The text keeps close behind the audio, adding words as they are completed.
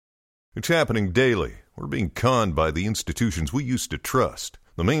It's happening daily. We're being conned by the institutions we used to trust.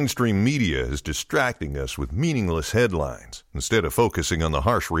 The mainstream media is distracting us with meaningless headlines instead of focusing on the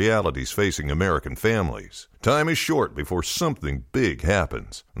harsh realities facing American families. Time is short before something big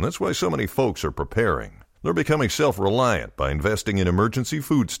happens, and that's why so many folks are preparing. They're becoming self-reliant by investing in emergency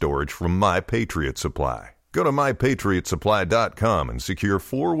food storage from My Patriot Supply. Go to MyPatriotSupply.com and secure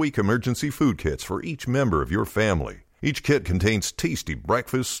 4-week emergency food kits for each member of your family. Each kit contains tasty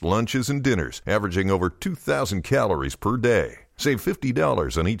breakfasts, lunches, and dinners, averaging over 2,000 calories per day. Save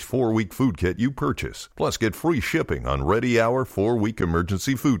 $50 on each 4-week food kit you purchase. Plus, get free shipping on Ready Hour 4-week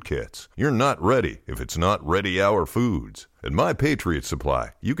emergency food kits. You're not ready if it's not Ready Hour Foods. At My Patriot Supply,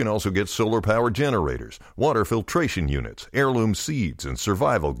 you can also get solar-powered generators, water filtration units, heirloom seeds, and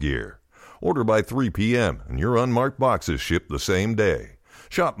survival gear. Order by 3 p.m. and your unmarked boxes ship the same day.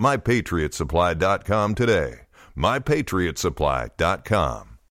 Shop MyPatriotSupply.com today.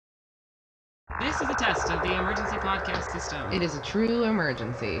 MyPatriotSupply.com. This is a test of the emergency podcast system. It is a true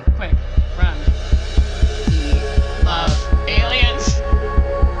emergency. Quick, run. We love aliens.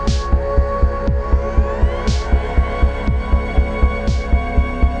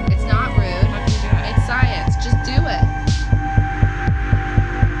 It's not rude. It's science. Just do it.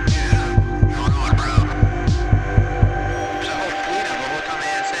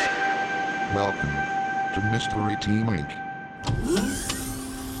 Welcome to Mystery Team Inc.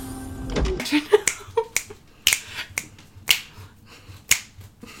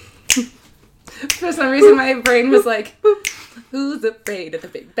 For some reason, my brain was like, who's afraid of the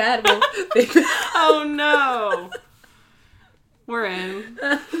big bad wolf? Oh no. We're in.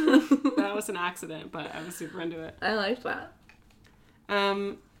 That was an accident, but I was super into it. I liked that.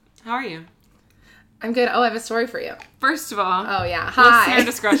 How are you? I'm good. Oh, I have a story for you. First of all, Oh, yeah. Hi. listener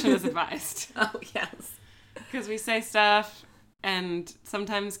discretion is advised. Oh, yes. Because we say stuff, and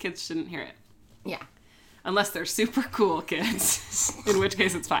sometimes kids shouldn't hear it. Yeah. Unless they're super cool kids, in which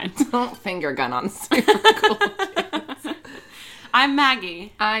case it's fine. Don't finger gun on super cool kids. I'm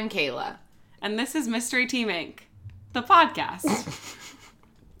Maggie, I'm Kayla. and this is Mystery Team Inc., the podcast.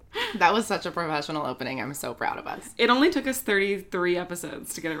 That was such a professional opening. I'm so proud of us. It only took us 33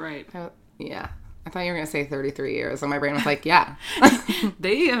 episodes to get it right. Yeah. I thought you were going to say 33 years, and my brain was like, yeah.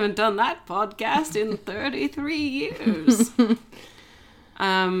 They haven't done that podcast in 33 years.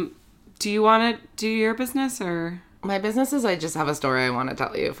 Do you want to do your business or? My business is I just have a story I want to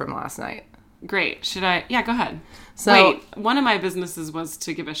tell you from last night. Great. Should I? Yeah, go ahead. So, wait, one of my businesses was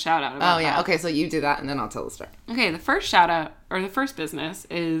to give a shout out about Oh, yeah. that. Okay, so you do that, and then I'll tell the story. Okay, the first shout out, or the first business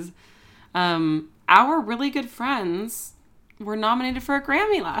is our really good friends were nominated for a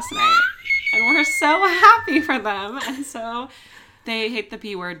Grammy last night. And we're so happy for them. And so they hate the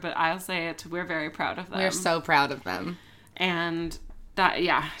P word, but I'll say it. We're very proud of them. We're so proud of them. And that,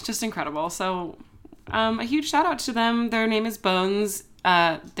 yeah, just incredible. So a huge shout out to them. Their name is Bones.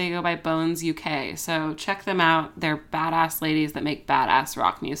 They go by Bones UK. So check them out. They're badass ladies that make badass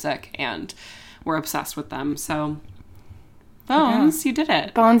rock music. And we're obsessed with them. So Bones, you did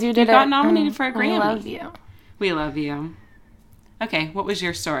it. Bones, you did it. Got nominated for a Grammy. We love you. We love you. Okay, what was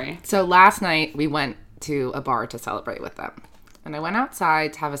your story? So last night we went to a bar to celebrate with them. And I went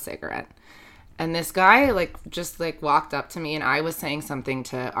outside to have a cigarette. And this guy just walked up to me, and I was saying something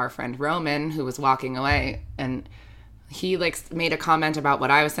to our friend Roman, who was walking away, and he made a comment about what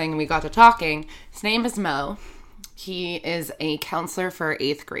I was saying, and we got to talking. His name is Mo. He is a counselor for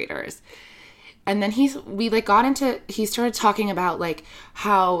 8th graders. And then he started talking about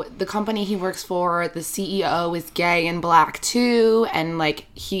how the company he works for, the CEO is gay and black too. And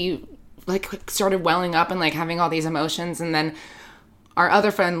he started welling up and having all these emotions. And then our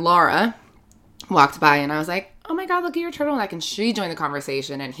other friend Laura walked by, and I was like, oh my God, look at your turtleneck. And she joined the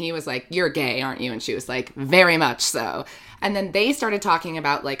conversation, and he was like, you're gay, aren't you? And she was like, very much so. And then they started talking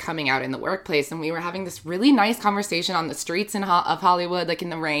about coming out in the workplace, and we were having this really nice conversation on the streets of Hollywood, in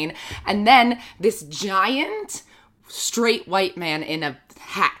the rain. And then this giant straight white man in a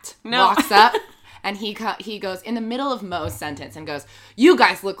hat walks up, and he goes in the middle of Mo's sentence and goes, you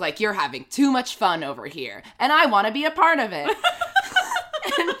guys look like you're having too much fun over here, and I want to be a part of it.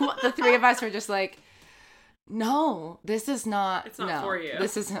 And the three of us were just like, no, this is not. It's not for you.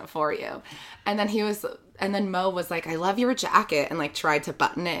 This isn't for you. And then Mo was like, I love your jacket, and tried to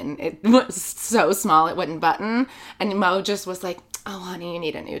button it, and it was so small it wouldn't button. And Mo just was like, oh, honey, you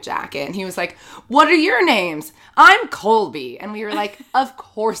need a new jacket. And he was like, what are your names? I'm Colby. And we were like, of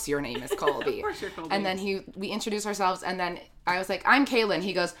course your name is Colby. Of course you're Colby. And then we introduced ourselves, and then I was like, I'm Kayla. And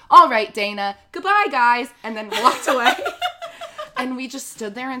he goes, all right, Dana, goodbye, guys. And then walked away. And we just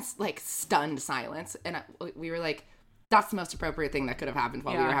stood there in stunned silence. And we were like, That's the most appropriate thing that could have happened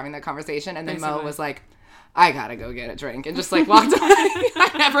while we Yeah. were having that conversation. And then Mo Basically. was like, I gotta go get a drink, and just like walked away.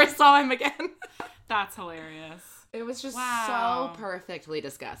 I never saw him again. That's hilarious. It was just Wow. so perfectly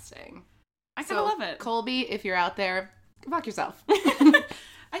disgusting. I kind of love it. Colby, if you're out there, go fuck yourself.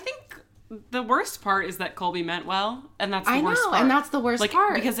 I think the worst part is that Colby meant well, and that's the I worst know, part. and that's the worst like,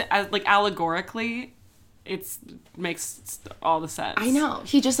 part. because like allegorically, it makes all the sense. I know.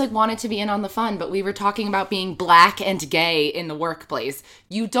 He just like wanted to be in on the fun, but we were talking about being black and gay in the workplace.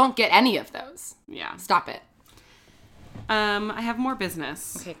 You don't get any of those. Yeah. Stop it. I have more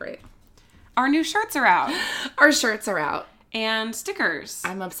business. Okay, great. Our new shirts are out Our shirts are out. and stickers,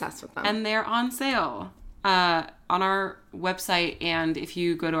 I'm obsessed with them. and they're on sale on our website. And if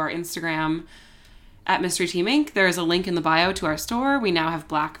you go to our Instagram at Mystery Team Inc., there is a link in the bio to our store. We now have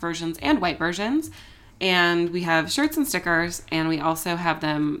black versions and white versions, and we have shirts and stickers, and we also have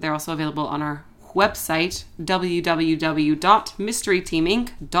them. They're also available on our website,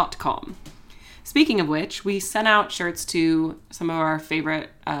 www.mysteryteaminc.com. Speaking of which, we sent out shirts to some of our favorite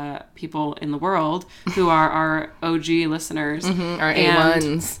people in the world who are our OG listeners. Our And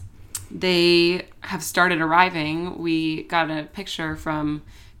A1s. they have started arriving. We got a picture from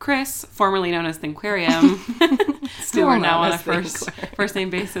Chris, formerly known as Thinquarium, who we're now on known a as first name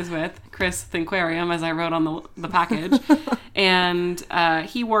basis with, Chris Thinquarium, as I wrote on the package. And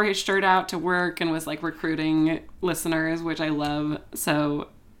he wore his shirt out to work and was like recruiting listeners, which I love. So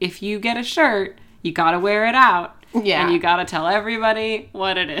if you get a shirt, you gotta wear it out. Yeah. And you gotta tell everybody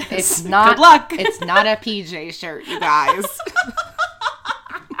what it is. It's not. Good luck. It's not a PJ shirt, you guys.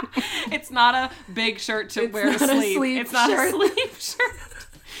 It's not a big shirt to wear to not a sleep. sleeve It's not shirt. a sleeve shirt.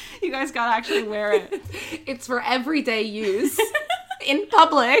 You guys gotta actually wear it. It's for everyday use in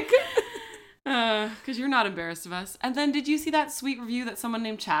public. Because you're not embarrassed of us. And then did you see that sweet review that someone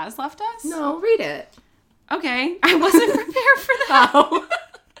named Chaz left us? No, read it. Okay. I wasn't prepared for that. Oh.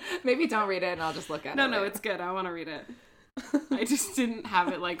 Maybe don't read it and I'll just look at it. No, later. it's good. I want to read it. I just didn't have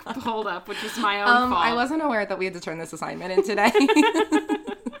it like pulled up, which was my own fault. I wasn't aware that we had to turn this assignment in today.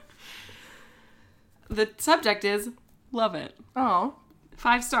 The subject is love it. Oh.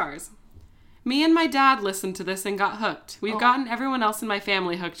 5 stars. Me and my dad listened to this and got hooked. We've gotten everyone else in my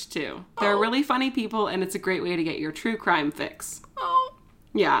family hooked too. They're really funny people, and it's a great way to get your true crime fix. Oh.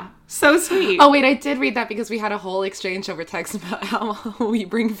 Yeah, so sweet. Oh, wait, I did read that because we had a whole exchange over text about how we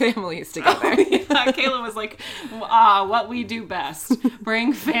bring families together. Yeah, Kayla was like, what we do best,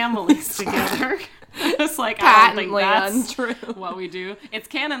 bring families together. It's like, I don't think Patently that's untrue. what we do. It's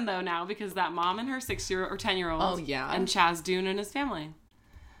canon though now because that mom and her 6-year or 10-year-old. Oh, yeah. And Chaz Dune and his family.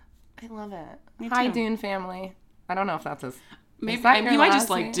 I love it. Me Hi, too. Dune family. I don't know if that's his. Maybe that he your might just last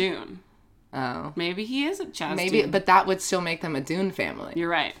like name? Dune. Oh. Maybe he is a Chaz Maybe, Dune. but that would still make them a Dune family. You're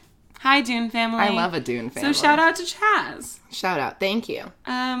right. Hi, Dune family. I love a Dune family. So shout out to Chaz. Shout out. Thank you.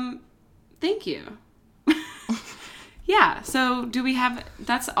 Thank you. Yeah, so do we have,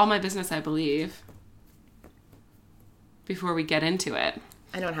 that's all my business, I believe, before we get into it.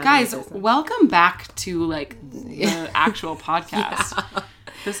 I don't have Guys, any business. welcome back to, like, the actual podcast.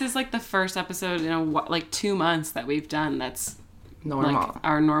 This is, like, the first episode in, 2 months that we've done that's, Normal. like,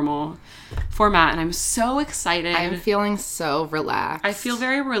 our normal format, and I'm so excited. I'm feeling so relaxed. I feel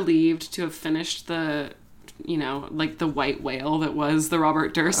very relieved to have finished the, like the white whale that was the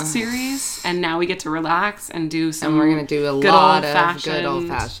Robert Durst series. And now we get to relax and do some And we're going to do a good lot of old-fashioned good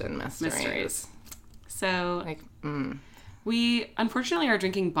old-fashioned mysteries. mysteries. So Like, we unfortunately are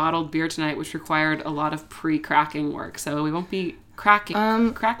drinking bottled beer tonight, which required a lot of pre-cracking work. So we won't be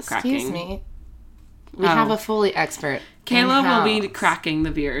cracking. cracking. excuse me. We Oh. have a fully expert. Kayla will be in-house. cracking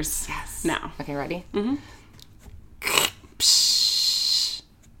the beers now. Okay, ready?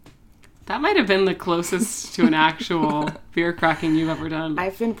 That might have been the closest to an actual beer cracking you've ever done.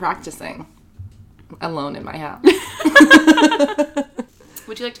 I've been practicing alone in my house.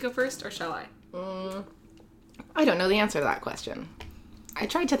 Would you like to go first, or shall I? I don't know the answer to that question. I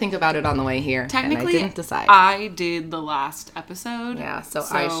tried to think about it on the way here, Technically, and I didn't decide. I did the last episode. Yeah, so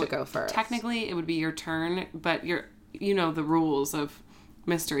I should go first. Technically, it would be your turn, but you know the rules of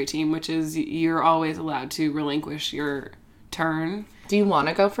Mystery Team, which is you're always allowed to relinquish your turn Do you want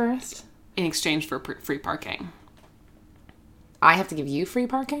to go first? in exchange for free parking. I have to give you free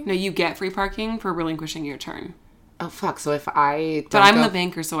parking? No, you get free parking for relinquishing your turn. Oh, fuck. So if I But don't I'm go... the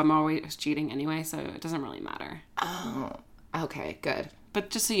banker, so I'm always cheating anyway, so it doesn't really matter. Oh, okay, good. But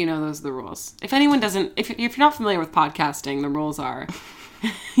just so you know, those are the rules. If anyone doesn't, if you're not familiar with podcasting, the rules are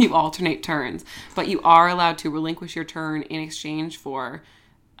you alternate turns, but you are allowed to relinquish your turn in exchange for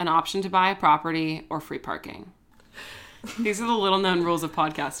an option to buy a property or free parking. These are the little known rules of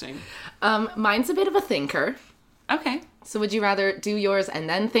podcasting. Mine's a bit of a thinker. Okay. So would you rather do yours and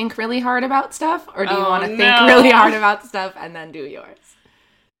then think really hard about stuff? Or do you Oh, want to think no. really hard about stuff and then do yours?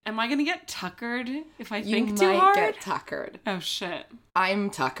 Am I going to get tuckered if I You think might too hard? get tuckered. Oh, shit.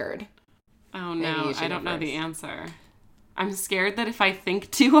 I'm tuckered. Oh, Maybe no. you should I go don't know the first. answer. I'm scared that if I think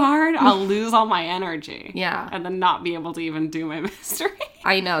too hard, I'll lose all my energy. Yeah. And then not be able to even do my mystery.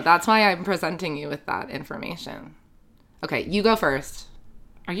 I know. That's why I'm presenting you with that information. Okay, you go first.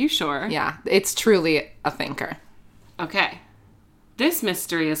 Are you sure? Yeah, it's truly a thinker. Okay. This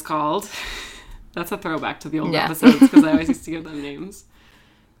mystery is called... That's a throwback to the old Yeah. episodes because I always used to give them names.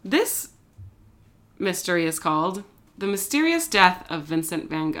 This mystery is called The Mysterious Death of Vincent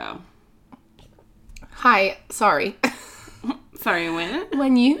van Gogh. Hi, sorry. Sorry, what?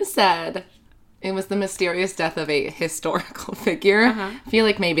 When you said it was the mysterious death of a historical figure, I feel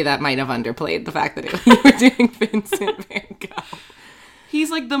like maybe that might have underplayed the fact that you were doing Vincent van Gogh. He's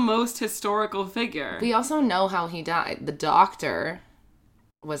like the most historical figure. We also know how he died. The doctor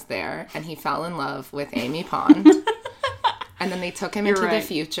was there, and he fell in love with Amy Pond. And then they took him into the right.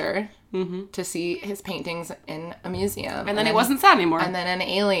 future to see his paintings in a museum. And then it wasn't sad anymore. And then an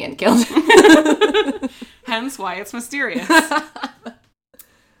alien killed him. Hence why it's mysterious.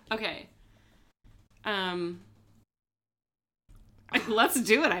 Okay. Let's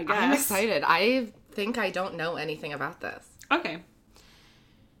do it, I guess. I'm excited. I think I don't know anything about this. Okay.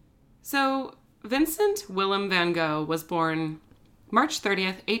 So, Vincent Willem van Gogh was born March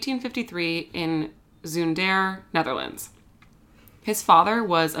 30th, 1853 in Zoondair, Netherlands. His father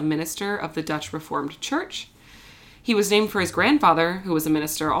was a minister of the Dutch Reformed Church. He was named for his grandfather, who was a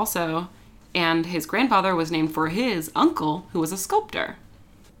minister also, and his grandfather was named for his uncle, who was a sculptor.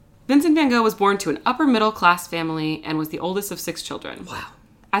 Vincent van Gogh was born to an upper-middle-class family and was the oldest of 6 children. Wow.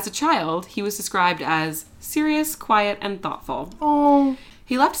 As a child, he was described as serious, quiet, and thoughtful. Oh.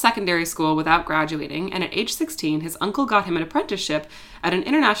 He left secondary school without graduating, and at age 16, his uncle got him an apprenticeship at an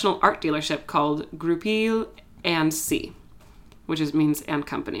international art dealership called Groupil and C, which means and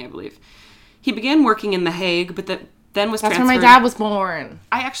company, I believe. He began working in The Hague, but then was That's transferred. where my dad was born.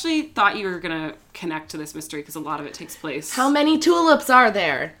 I actually thought you were going to connect to this mystery because a lot of it takes place. How many tulips are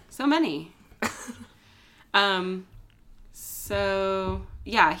there? So many. So,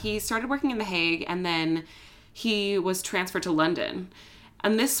 yeah, he started working in The Hague, and then he was transferred to London.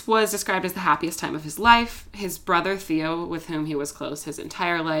 And this was described as the happiest time of his life. His brother, Theo, with whom he was close his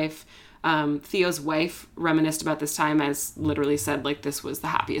entire life, Theo's wife reminisced about this time as literally said, like, this was the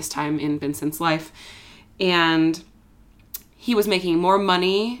happiest time in Vincent's life. And he was making more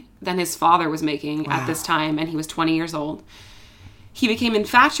money than his father was making at this time, and he was 20 years old. He became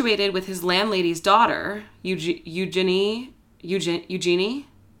infatuated with his landlady's daughter, Eugenie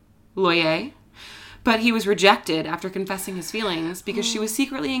Loyer, but he was rejected after confessing his feelings because she was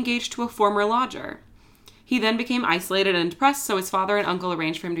secretly engaged to a former lodger. He then became isolated and depressed, so his father and uncle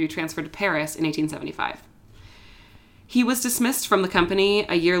arranged for him to be transferred to Paris in 1875. He was dismissed from the company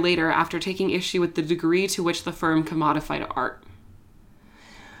a year later after taking issue with the degree to which the firm commodified art.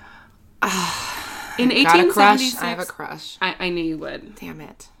 In Got a crush. 1876, I have a crush. I knew you would. Damn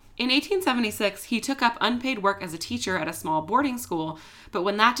it. In 1876, he took up unpaid work as a teacher at a small boarding school, but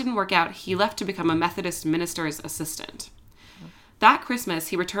when that didn't work out, he left to become a Methodist minister's assistant. That Christmas,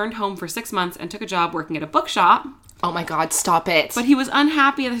 he returned home for 6 months and took a job working at a bookshop, Oh my God, stop it. but he was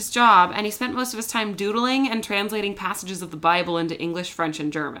unhappy at his job, and he spent most of his time doodling and translating passages of the Bible into English, French,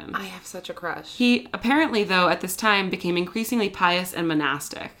 and German. I have such a crush. He apparently, though, at this time became increasingly pious and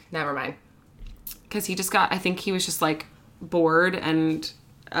monastic. Never mind. Because he just got, I think he was just like bored and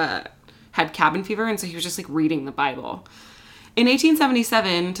had cabin fever, and so he was just like reading the Bible. In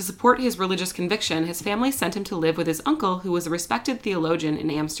 1877, to support his religious conviction, his family sent him to live with his uncle, who was a respected theologian in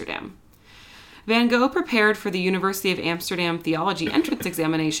Amsterdam. Van Gogh prepared for the University of Amsterdam theology entrance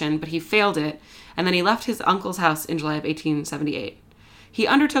examination, but he failed it, and then he left his uncle's house in July of 1878. He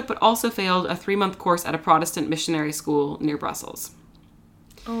undertook but also failed a 3-month course at a Protestant missionary school near Brussels.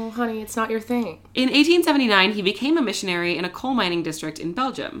 Oh, honey, it's not your thing. In 1879, he became a missionary in a coal mining district in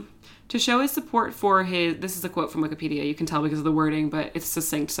Belgium. To show his support for his... This is a quote from Wikipedia. You can tell because of the wording, but it's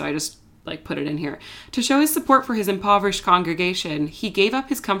succinct, so I just put it in here. To show his support for his impoverished congregation, he gave up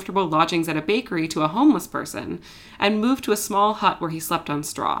his comfortable lodgings at a bakery to a homeless person and moved to a small hut where he slept on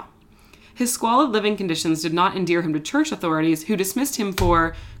straw. His squalid living conditions did not endear him to church authorities, who dismissed him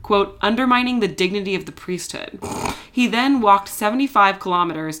for, quote, undermining the dignity of the priesthood. He then walked 75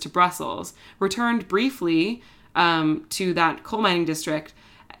 kilometers to Brussels, returned briefly to that coal mining district,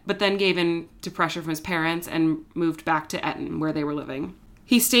 but then gave in to pressure from his parents and moved back to Etten, where they were living.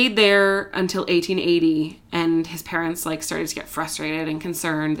 He stayed there until 1880, and his parents started to get frustrated and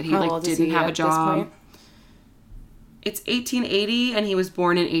concerned that he How old is didn't he have a at this job. point? It's 1880, and he was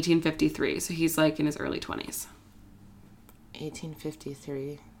born in 1853, so he's like in his early 20s.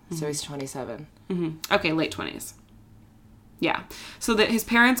 1853. So he's 27. Okay, late 20s. Yeah. So that his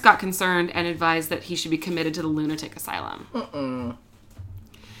parents got concerned and advised that he should be committed to the lunatic asylum.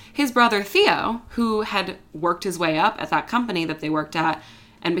 His brother Theo, who had worked his way up at that company that they worked at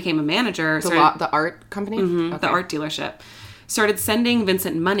and became a manager. The art company? The art dealership. Started sending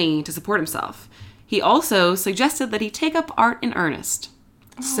Vincent money to support himself. He also suggested that he take up art in earnest.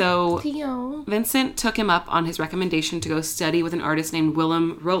 So Theo. Vincent took him up on his recommendation to go study with an artist named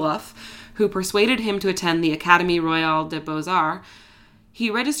Willem Roloff, who persuaded him to attend the Académie Royale des Beaux-Arts.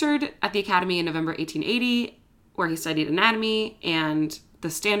 He registered at the Academy in November 1880, where he studied anatomy and the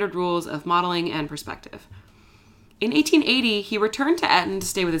standard rules of modeling and perspective. In 1880, he returned to Eton to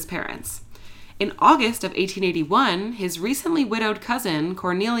stay with his parents. In August of 1881, his recently widowed cousin,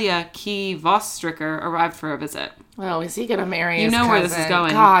 Cornelia Key Vostricker, arrived for a visit. Oh, is he going to marry his know cousin? where this is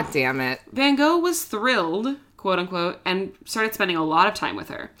going. God damn it. Van Gogh was thrilled, quote unquote, and started spending a lot of time with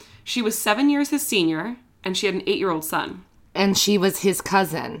her. She was 7 years his senior, and she had an 8-year-old son. And she was his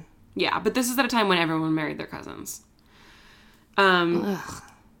cousin. Yeah, but this is at a time when everyone married their cousins.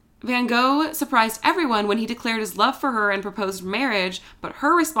 Van Gogh surprised everyone when he declared his love for her and proposed marriage, but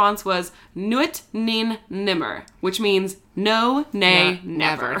her response was "Nooit neen nimmer," which means no, nay,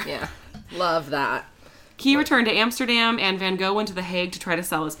 never. Yeah. Love that. He returned to Amsterdam, and Van Gogh went to The Hague to try to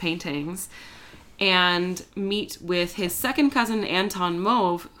sell his paintings and meet with his second cousin, Anton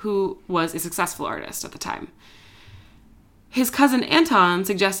Mauve, who was a successful artist at the time. His cousin Anton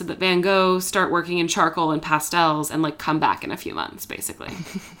suggested that Van Gogh start working in charcoal and pastels and, come back in a few months, basically.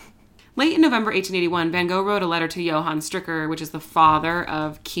 Late in November 1881, Van Gogh wrote a letter to Johann Stricker, which is the father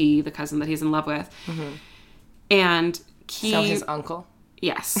of Key, the cousin that he's in love with. And Key... So his uncle?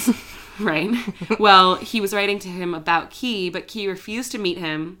 Yes, right. Well, he was writing to him about Key, but Key refused to meet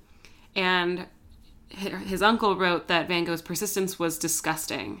him, and his uncle wrote that Van Gogh's persistence was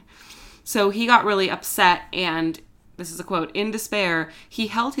disgusting. So he got really upset, and this is a quote, "In despair, he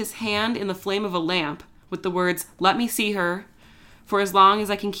held his hand in the flame of a lamp with the words, 'Let me see her, for as long as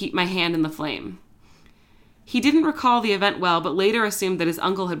I can keep my hand in the flame.' He didn't recall the event well, but later assumed that his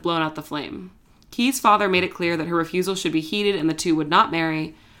uncle had blown out the flame. Key's father made it clear that her refusal should be heeded and the two would not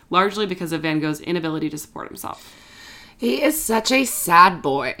marry, largely because of Van Gogh's inability to support himself." He is such a sad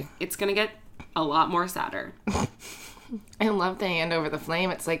boy. It's going to get a lot more sadder. I love the hand over the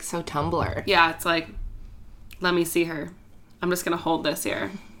flame. It's so Tumblr. Yeah, it's like, let me see her. I'm just going to hold this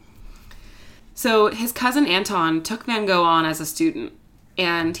here. So his cousin Anton took Van Gogh on as a student,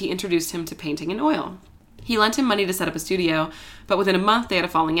 and he introduced him to painting in oil. He lent him money to set up a studio, but within a month they had a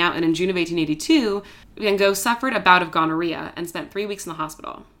falling out, and in June of 1882, Van Gogh suffered a bout of gonorrhea and spent 3 weeks in the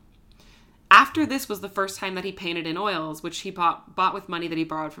hospital. After this was the first time that he painted in oils, which he bought with money that he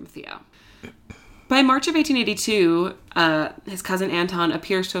borrowed from Theo. By March of 1882, his cousin Anton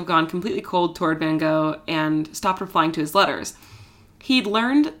appears to have gone completely cold toward Van Gogh and stopped replying to his letters. He'd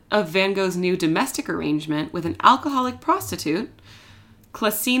learned of Van Gogh's new domestic arrangement with an alcoholic prostitute,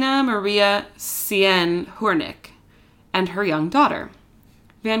 Clasina Maria Sien Hoornik, and her young daughter.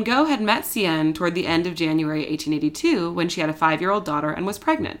 Van Gogh had met Sien toward the end of January 1882 when she had a 5-year-old daughter and was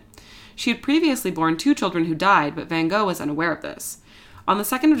pregnant. She had previously borne 2 children who died, but Van Gogh was unaware of this. On the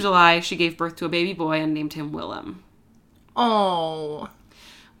 2nd of July, she gave birth to a baby boy and named him Willem. Oh.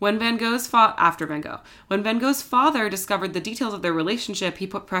 When Van Gogh's father discovered the details of their relationship, he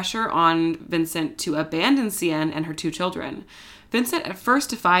put pressure on Vincent to abandon Sien and her 2 children. Vincent at first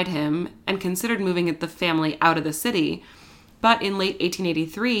defied him and considered moving the family out of the city, but in late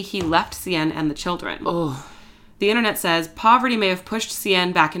 1883, he left Sien and the children. Oh. The internet says poverty may have pushed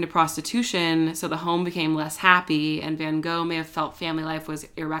Sien back into prostitution, so the home became less happy, and Van Gogh may have felt family life was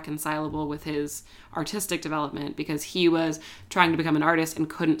irreconcilable with his artistic development because he was trying to become an artist and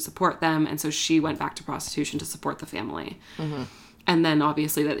couldn't support them, and so she went back to prostitution to support the family. Mm-hmm. And then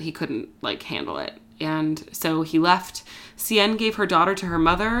obviously that he couldn't handle it. And so he left. Sien gave her daughter to her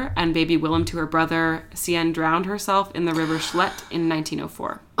mother and baby Willem to her brother. Sien drowned herself in the river Scheldt in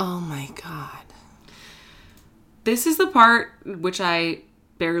 1904. Oh my God. This is the part which I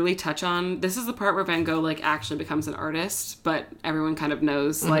barely touch on. This is the part where Van Gogh actually becomes an artist, but everyone kind of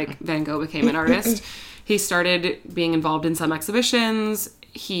knows Van Gogh became an artist. He started being involved in some exhibitions.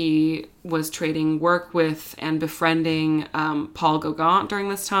 He was trading work with and befriending Paul Gauguin during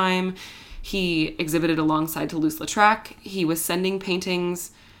this time. He exhibited alongside Toulouse-Lautrec. He was sending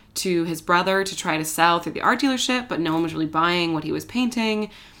paintings to his brother to try to sell through the art dealership, but no one was really buying what he was painting.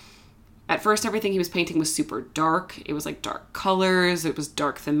 At first, everything he was painting was super dark. It was like dark colors. It was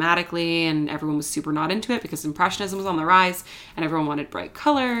dark thematically, and everyone was super not into it because Impressionism was on the rise, and everyone wanted bright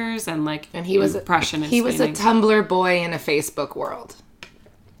colors and like he was Impressionist. He was a paintings. Tumblr boy in a Facebook world.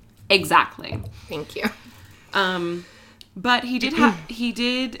 Exactly. Thank you. But he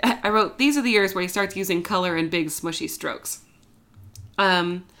did. I wrote, these are the years where he starts using color in big smushy strokes.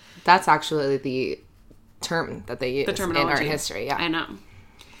 That's actually the term that they use The terminology. in art history. Yeah. I know.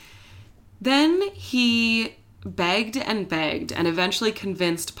 Then he begged and eventually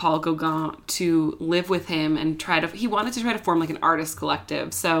convinced Paul Gauguin to live with him and he wanted to try to form like an artist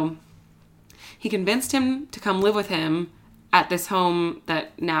collective. So he convinced him to come live with him at this home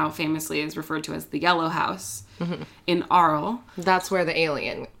that now famously is referred to as the Yellow House in Arles. That's where the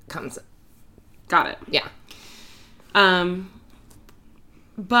alien comes. Got it. Yeah.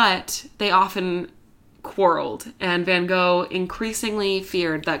 But they often quarreled, and Van Gogh increasingly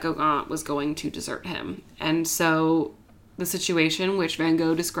feared that Gauguin was going to desert him. And so the situation, which Van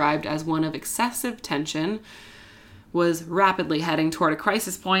Gogh described as one of excessive tension, was rapidly heading toward a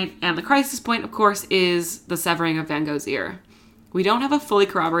crisis point. And the crisis point, of course, is the severing of Van Gogh's ear. We don't have a fully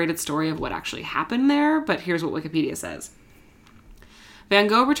corroborated story of what actually happened there, but here's what Wikipedia says. Van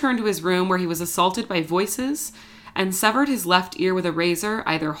Gogh returned to his room where he was assaulted by voices and severed his left ear with a razor,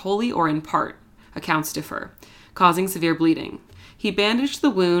 either wholly or in part. Accounts differ, causing severe bleeding. He bandaged the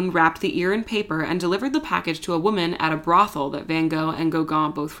wound, wrapped the ear in paper, and delivered the package to a woman at a brothel that Van Gogh and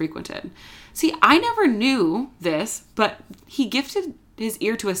Gauguin both frequented. See, I never knew this, but he gifted his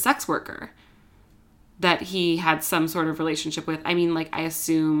ear to a sex worker that he had some sort of relationship with. I mean, like, I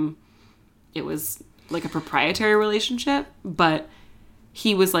assume it was like a proprietary relationship, but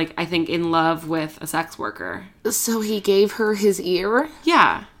he was, like, I think in love with a sex worker. So he gave her his ear?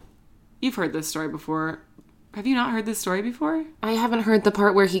 Yeah. You've heard this story before. Have you not heard this story before? I haven't heard the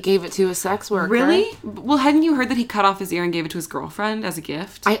part where he gave it to a sex worker. Really? Well, hadn't you heard that he cut off his ear and gave it to his girlfriend as a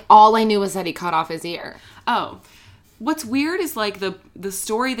gift? All I knew was that he cut off his ear. Oh. What's weird is, like, the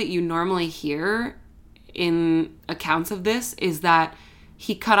story that you normally hear in accounts of this is that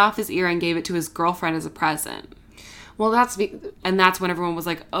he cut off his ear and gave it to his girlfriend as a present. Well, And that's when everyone was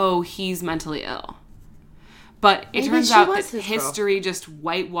like, oh, he's mentally ill. But it Maybe turns she out was that his history just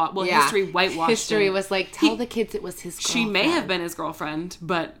whitewashed. Well, yeah. history whitewashed History him. was like, tell the kids it was his girlfriend. She may have been his girlfriend,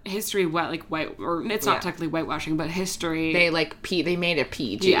 but history or it's not technically whitewashing, but history. They made it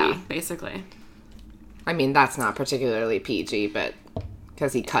PG. Yeah, basically. I mean, that's not particularly PG, but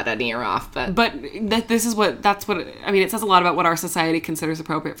because he cut an ear off. But it says a lot about what our society considers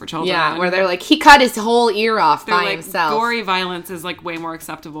appropriate for children. yeah, where they're like, he cut his whole ear off They're by like, himself. gory violence is like way more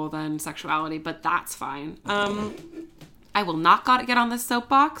acceptable than sexuality, but that's fine. I will not get on this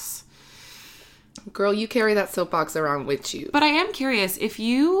soapbox. Girl, you carry that soapbox around with you. But I am curious, if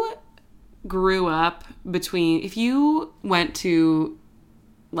you grew up if you went to,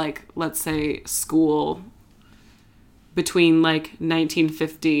 like, let's say, school between, like,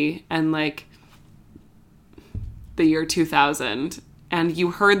 1950 and, like, the year 2000, and you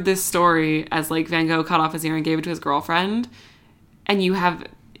heard this story as, like, Van Gogh cut off his ear and gave it to his girlfriend, and you have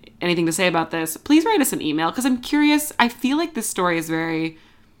anything to say about this, please write us an email, because I'm curious. I feel like this story is very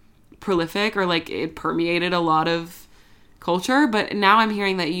prolific, or, like, it permeated a lot of culture, but now I'm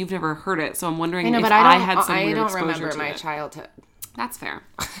hearing that you've never heard it, so I'm wondering if I had some weird exposure remember to my it. childhood. That's fair.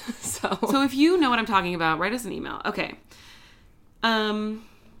 So if you know what I'm talking about, write us an email. Okay.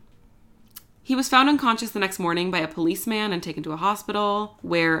 He was found unconscious the next morning by a policeman and taken to a hospital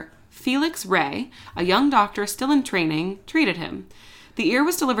where Felix Ray, a young doctor still in training, treated him. The ear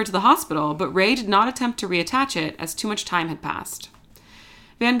was delivered to the hospital, but Ray did not attempt to reattach it as too much time had passed.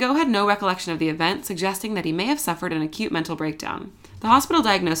 Van Gogh had no recollection of the event, suggesting that he may have suffered an acute mental breakdown. The hospital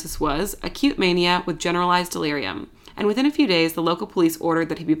diagnosis was acute mania with generalized delirium, and within a few days, the local police ordered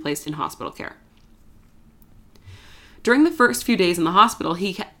that he be placed in hospital care. During the first few days in the hospital,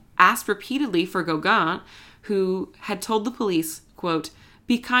 he asked repeatedly for Gauguin, who had told the police, quote,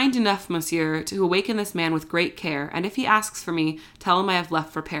 "Be kind enough, monsieur, to awaken this man with great care, and if he asks for me, tell him I have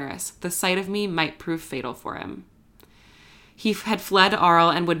left for Paris. The sight of me might prove fatal for him." He had fled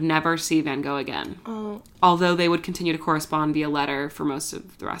Arles and would never see Van Gogh again, although they would continue to correspond via letter for most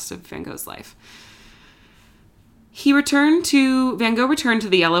of the rest of Van Gogh's life. Van Gogh returned to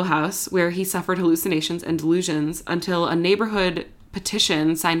the Yellow House, where he suffered hallucinations and delusions until a neighborhood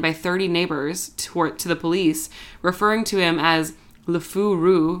petition signed by 30 neighbors to the police, referring to him as Le Fou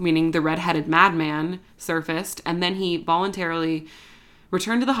Rou, meaning the red-headed madman, surfaced, and then he voluntarily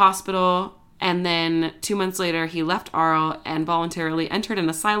returned to the hospital, and then 2 months later he left Arles and voluntarily entered an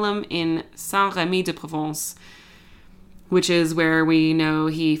asylum in Saint-Rémy-de-Provence. which is where we know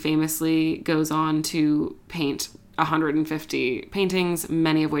he famously goes on to paint 150 paintings,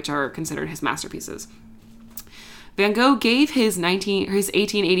 many of which are considered his masterpieces. Van Gogh gave his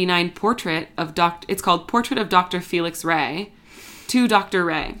 1889 portrait of it's called Portrait of Dr. Felix Ray, to Dr.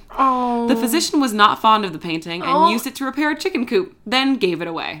 Ray. Oh. The physician was not fond of the painting and used it to repair a chicken coop, then gave it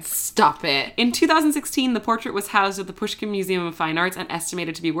away. Stop it. In 2016, the portrait was housed at the Pushkin Museum of Fine Arts and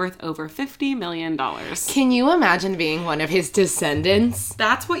estimated to be worth over $50 million. Can you imagine being one of his descendants?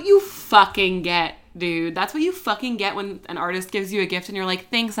 That's what you fucking get, dude. That's what you fucking get when an artist gives you a gift and you're like,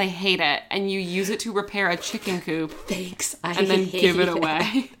 thanks, I hate it. And you use it to repair a chicken coop. Thanks, and then give it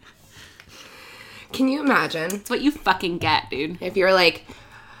away. Can you imagine? That's what you fucking get, dude. If you're like,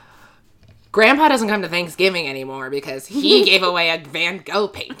 Grandpa doesn't come to Thanksgiving anymore because he gave away a Van Gogh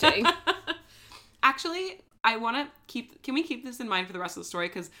painting. Actually, I want to can we keep this in mind for the rest of the story?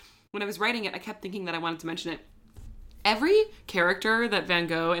 Because when I was writing it, I kept thinking that I wanted to mention it. Every character that Van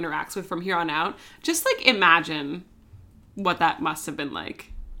Gogh interacts with from here on out, just like imagine what that must have been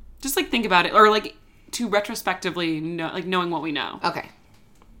like. Just like think about it, or like to retrospectively know, like knowing what we know. Okay.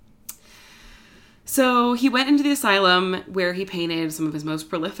 So he went into the asylum where he painted some of his most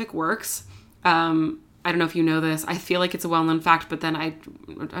prolific works. I don't know if you know this. I feel like it's a well-known fact, but then I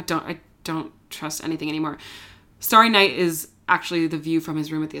don't trust anything anymore. Starry Night is actually the view from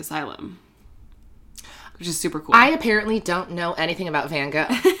his room at the asylum, which is super cool. I apparently don't know anything about Van Gogh.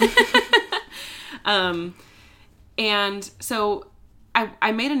 And so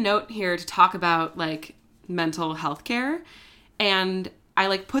I made a note here to talk about like mental health care, and I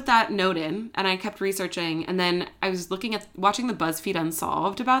like put that note in and I kept researching, and then I was watching the BuzzFeed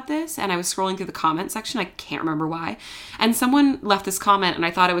Unsolved about this, and I was scrolling through the comment section. I can't remember why. And someone left this comment and I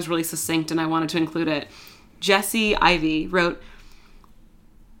thought it was really succinct and I wanted to include it. Jesse Ivy wrote,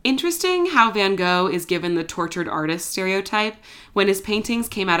 "Interesting how Van Gogh is given the tortured artist stereotype when his paintings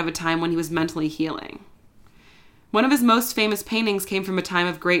came out of a time when he was mentally healing. One of his most famous paintings came from a time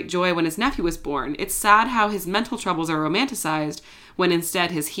of great joy when his nephew was born. It's sad how his mental troubles are romanticized when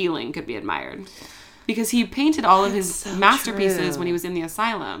instead his healing could be admired." Because he painted all of his masterpieces when he was in the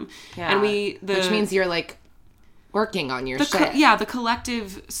asylum. Yeah. And which means you're like working on your shit. The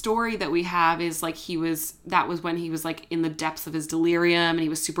collective story that we have is like that was when he was like in the depths of his delirium and he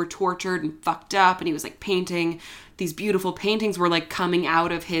was super tortured and fucked up, and he was like painting these beautiful paintings were like coming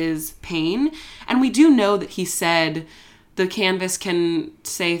out of his pain. And we do know that he said the canvas can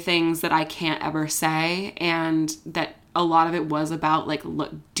say things that I can't ever say, and that a lot of it was about like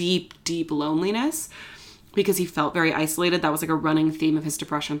deep loneliness because he felt very isolated. That was like a running theme of his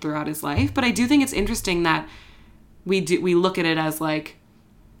depression throughout his life. But I do think it's interesting that we look at it as like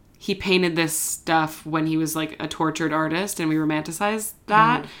he painted this stuff when he was like a tortured artist and we romanticize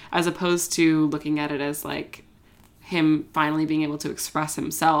that, as opposed to looking at it as like him finally being able to express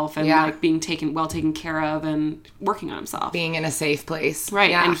himself and like being well taken care of and working on himself. Being in a safe place. Right.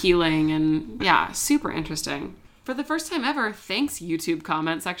 Yeah. And healing, and super interesting. For the first time ever, thanks YouTube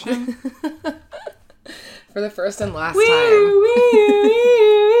comment section. For the first and last time.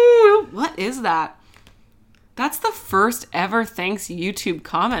 time. What is that? That's the first ever thanks YouTube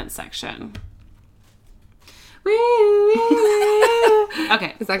comment section.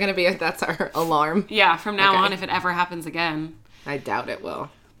 Okay. Is that going to be that's our alarm? Yeah, from now on, if it ever happens again. I doubt it will.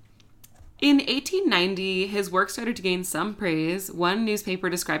 In 1890, his work started to gain some praise. One newspaper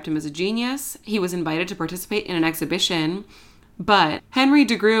described him as a genius. He was invited to participate in an exhibition, but Henry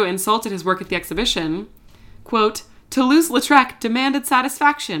Degrue insulted his work at the exhibition. Quote, "Toulouse-Lautrec demanded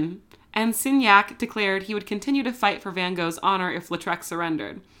satisfaction, and Signac declared he would continue to fight for Van Gogh's honor if Lautrec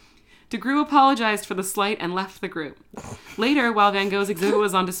surrendered. Degrue apologized for the slight and left the group. Later, while Van Gogh's exhibit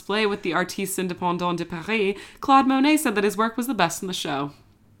was on display with the Artistes Indépendants de Paris, Claude Monet said that his work was the best in the show."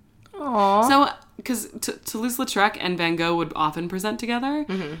 Aww. So, because Toulouse-Lautrec and Van Gogh would often present together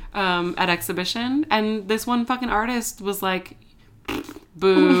at exhibition, and this one fucking artist was like,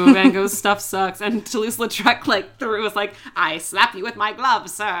 "Boo, Van Gogh's stuff sucks," and Toulouse-Lautrec was like, "I slap you with my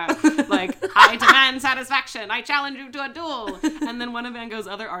gloves, sir. Like, I demand satisfaction. I challenge you to a duel." And then one of Van Gogh's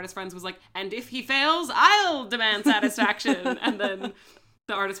other artist friends was like, "And if he fails, I'll demand satisfaction." And then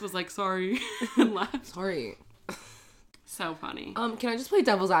the artist was like, "Sorry," and left. Sorry. So funny. Can I just play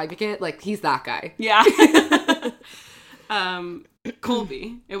devil's advocate? Like, he's that guy. Yeah.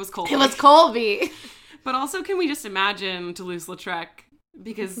 Colby. It was Colby. It was Colby. But also, can we just imagine Toulouse-Lautrec?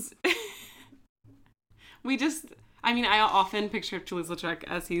 Because I often picture Toulouse-Lautrec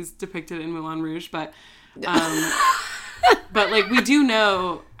as he's depicted in Moulin Rouge, but like we do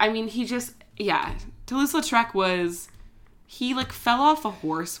know, Toulouse-Lautrec he like fell off a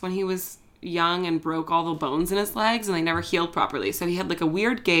horse when he was young and broke all the bones in his legs, and they never healed properly. So he had like a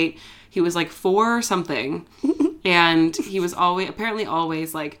weird gait. He was like 4 or something, and he was apparently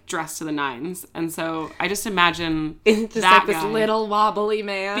always like dressed to the nines. And so I just imagine Just that like this guy little wobbly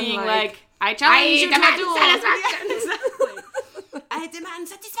man. being like, I challenge you to a duel. Exactly. I demand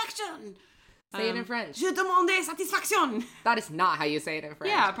satisfaction. say it in French. Je demande satisfaction. That is not how you say it in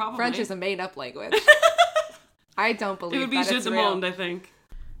French. Yeah, probably. French is a made-up language. I don't believe It would be that je it's real. demande, I think.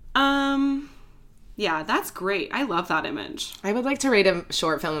 Yeah, that's great. I love that image. I would like to rate a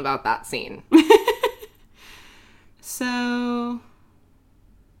short film about that scene. So,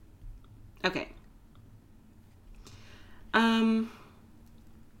 okay.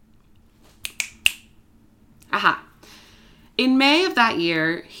 Aha. In May of that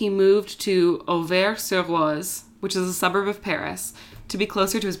year, he moved to Auvers-sur-Oise, which is a suburb of Paris, to be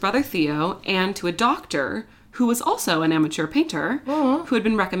closer to his brother Theo and to a doctor who was also an amateur painter who had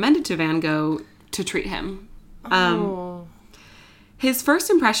been recommended to Van Gogh to treat him. His first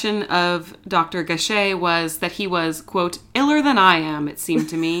impression of Dr. Gachet was that he was, quote, iller than I am, it seemed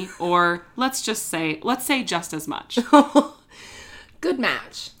to me, or let's say just as much. Good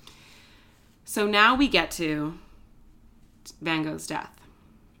match. So now we get to Van Gogh's death.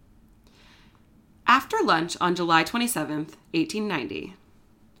 After lunch on July 27th, 1890,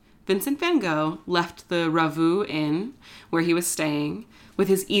 Vincent van Gogh left the Ravoux Inn, where he was staying, with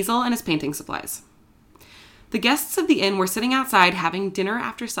his easel and his painting supplies. The guests of the inn were sitting outside having dinner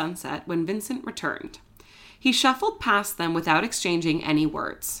after sunset when Vincent returned. He shuffled past them without exchanging any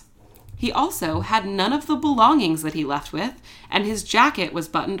words. He also had none of the belongings that he left with, and his jacket was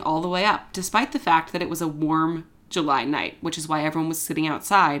buttoned all the way up, despite the fact that it was a warm July night, which is why everyone was sitting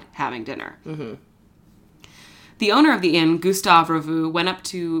outside having dinner. Mm-hmm. The owner of the inn, Gustave Ravoux, went up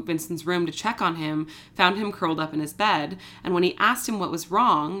to Vincent's room to check on him, found him curled up in his bed, and when he asked him what was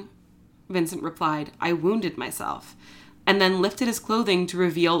wrong, Vincent replied, "I wounded myself," and then lifted his clothing to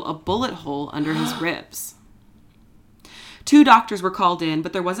reveal a bullet hole under his ribs. 2 doctors were called in,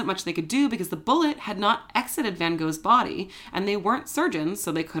 but there wasn't much they could do because the bullet had not exited Van Gogh's body, and they weren't surgeons,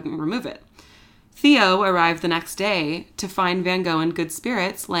 so they couldn't remove it. Theo arrived the next day to find Van Gogh in good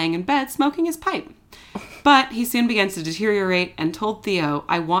spirits, laying in bed smoking his pipe. But he soon began to deteriorate and told Theo,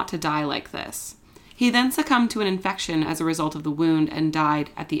 "I want to die like this." He then succumbed to an infection as a result of the wound and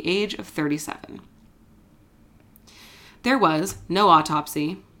died at the age of 37. There was no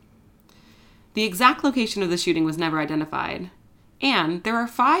autopsy. The exact location of the shooting was never identified. And there are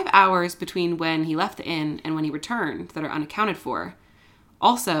 5 hours between when he left the inn and when he returned that are unaccounted for.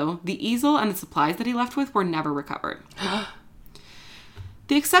 Also, the easel and the supplies that he left with were never recovered.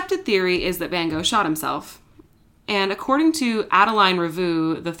 The accepted theory is that Van Gogh shot himself. And according to Adeline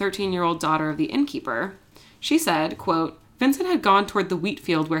Ravoux, the 13-year-old daughter of the innkeeper, she said, quote, "Vincent had gone toward the wheat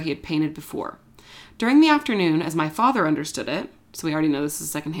field where he had painted before. During the afternoon, as my father understood it," so we already know this is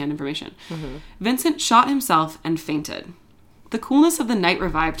secondhand information, "Vincent shot himself and fainted. The coolness of the night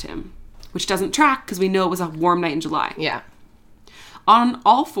revived him," which doesn't track because we know it was a warm night in July. Yeah. On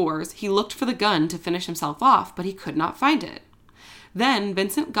all fours, he looked for the gun to finish himself off, but he could not find it. Then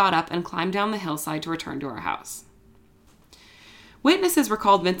Vincent got up and climbed down the hillside to return to our house. Witnesses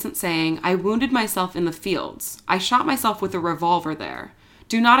recalled Vincent saying, "I wounded myself in the fields. I shot myself with a revolver there.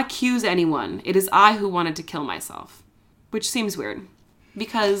 Do not accuse anyone. It is I who wanted to kill myself." Which seems weird.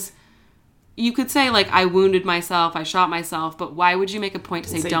 Because you could say, like, I wounded myself, I shot myself, but why would you make a point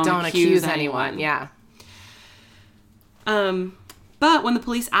to say don't accuse anyone? Yeah. But when the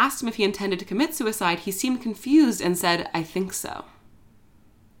police asked him if he intended to commit suicide, he seemed confused and said, "I think so."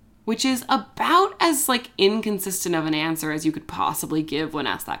 Which is about as, like, inconsistent of an answer as you could possibly give when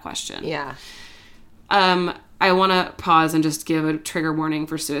asked that question. Yeah. I want to pause and just give a trigger warning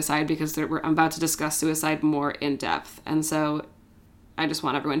for suicide because I'm about to discuss suicide more in depth. And so I just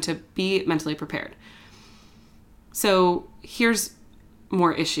want everyone to be mentally prepared. So here's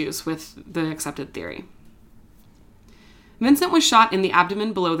more issues with the accepted theory. Vincent was shot in the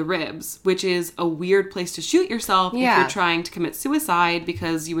abdomen below the ribs, which is a weird place to shoot yourself if you're trying to commit suicide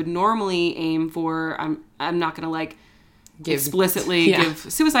because you would normally aim for, I'm not going to like explicitly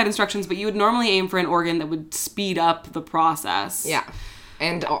give suicide instructions, but you would normally aim for an organ that would speed up the process. Yeah.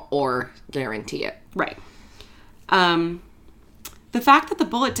 And or guarantee it. Right. The fact that the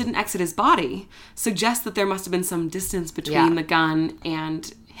bullet didn't exit his body suggests that there must have been some distance between the gun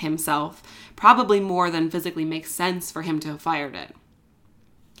and himself, probably more than physically makes sense for him to have fired it.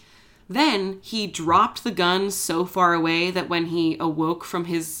 Then he dropped the gun so far away that when he awoke from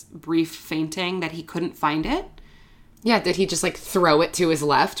his brief fainting that he couldn't find it. Yeah, did he just like throw it to his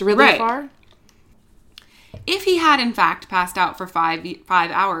left really far? If he had in fact passed out for 5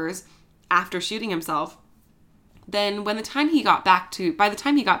 hours, after shooting himself, then by the time he got back to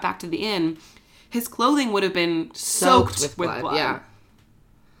the inn, his clothing would have been soaked with blood. Yeah.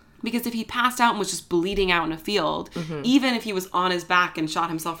 Because if he passed out and was just bleeding out in a field, even if he was on his back and shot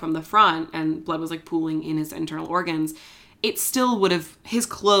himself from the front and blood was like pooling in his internal organs, it still would have, his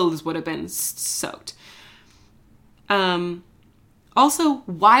clothes would have been soaked. Also,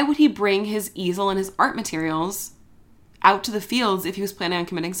 why would he bring his easel and his art materials out to the fields if he was planning on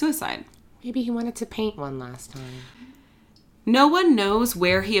committing suicide? Maybe he wanted to paint one last time. No one knows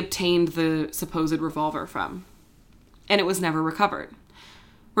where he obtained the supposed revolver from, and it was never recovered.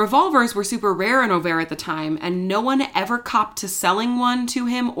 Revolvers were super rare in Auvers at the time, and no one ever copped to selling one to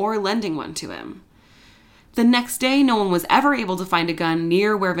him or lending one to him. The next day, no one was ever able to find a gun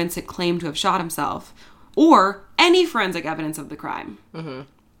near where Vincent claimed to have shot himself, or any forensic evidence of the crime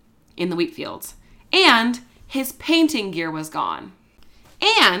in the wheat fields. And his painting gear was gone.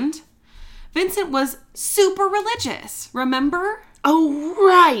 And Vincent was super religious, remember? Oh,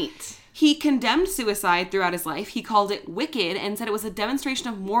 right. He condemned suicide throughout his life. He called it wicked and said it was a demonstration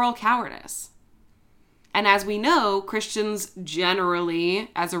of moral cowardice. And as we know, Christians generally,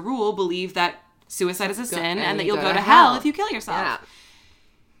 as a rule, believe that suicide is a sin and that you'll go to hell if you kill yourself. Yeah.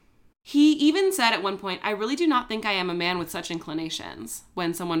 He even said at one point, "I really do not think I am a man with such inclinations,"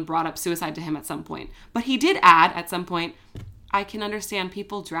 when someone brought up suicide to him at some point. But he did add at some point, "I can understand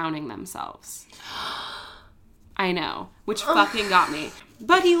people drowning themselves." I know, which fucking got me.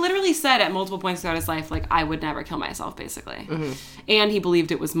 But he literally said at multiple points throughout his life, like, I would never kill myself, basically. And he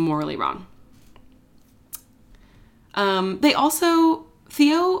believed it was morally wrong.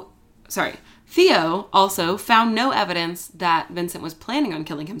 Theo also found no evidence that Vincent was planning on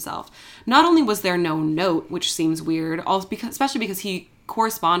killing himself. Not only was there no note, which seems weird, especially because he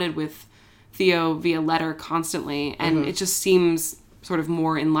corresponded with Theo via letter constantly, and it just seems sort of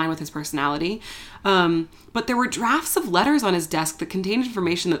more in line with his personality. But there were drafts of letters on his desk that contained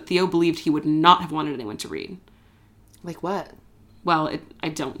information that Theo believed he would not have wanted anyone to read. Like what? Well, I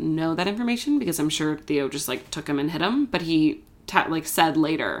don't know that information because I'm sure Theo just, like, took him and hit him. But he, said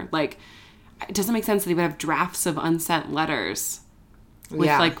later, like, it doesn't make sense that he would have drafts of unsent letters with,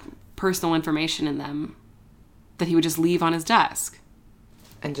 like, personal information in them that he would just leave on his desk.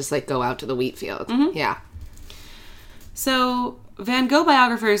 And just, like, go out to the wheat field. Yeah. So, Van Gogh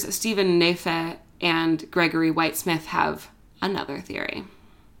biographers Stephen Nefe and Gregory White-Smith have another theory.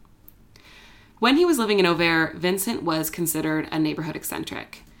 When he was living in Auvers, Vincent was considered a neighborhood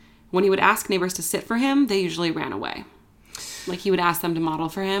eccentric. When he would ask neighbors to sit for him, they usually ran away. Like, he would ask them to model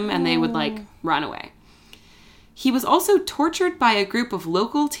for him, and they would, like, run away. He was also tortured by a group of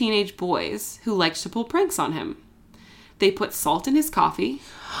local teenage boys who liked to pull pranks on him. They put salt in his coffee.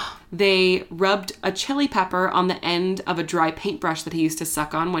 They rubbed a chili pepper on the end of a dry paintbrush that he used to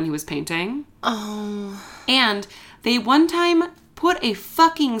suck on when he was painting. Oh. And they one time put a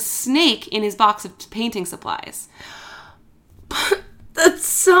fucking snake in his box of painting supplies. That's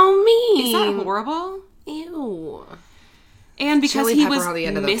so mean. Is that horrible? Ew. And because Chili he pepper was on the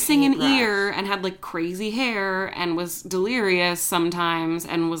end of the missing an paintbrush. ear and had, like, crazy hair and was delirious sometimes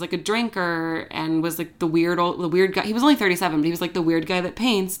and was, like, a drinker and was, like, the weird guy. He was only 37, but he was, like, the weird guy that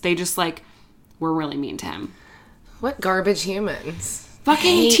paints. They just, like, were really mean to him. What garbage humans.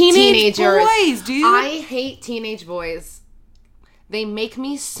 Fucking teenage teenagers. boys, dude. I hate teenage boys. They make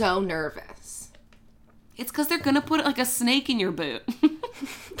me so nervous. It's because they're going to put, like, a snake in your boot.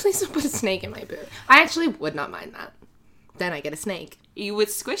 Please don't put a snake in my boot. I actually would not mind that. Then I get a snake. You would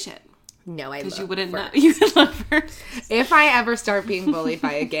squish it. No, I Because you love wouldn't fur. know. You would love her. If I ever start being bullied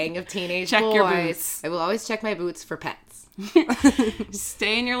by a gang of teenage Check boys, your boots. I will always check my boots for pets.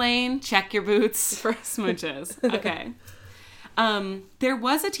 Stay in your lane. Check your boots for smooches. Okay. There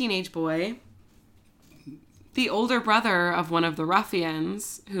was a teenage boy, the older brother of one of the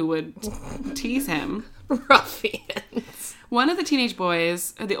ruffians who would tease him. Ruffians. One of the teenage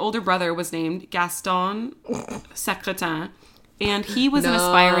boys, the older brother, was named Gaston Secretin, and he was an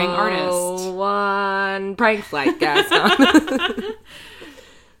aspiring artist. One prank like Gaston.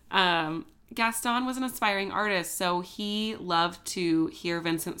 Gaston was an aspiring artist, so he loved to hear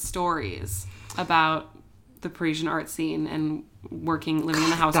Vincent's stories about the Parisian art scene and living in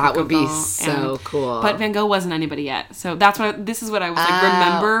the house. That with would be Gauguin. so cool. But Van Gogh wasn't anybody yet, so this is what I was like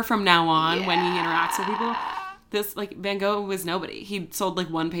remember from now on when he interacts with people. This, like, Van Gogh was nobody. He sold, like,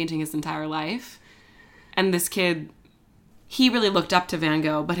 one painting his entire life, and this kid, he really looked up to Van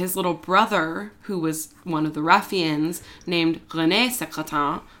Gogh. But his little brother, who was one of the ruffians, named René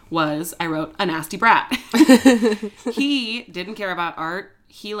Secretin, was, I wrote, a nasty brat. He didn't care about art.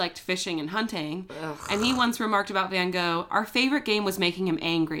 he liked fishing and hunting. And he once remarked about Van Gogh, "Our favorite game was making him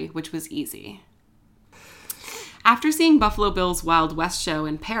angry, which was easy." After seeing Buffalo Bill's Wild West show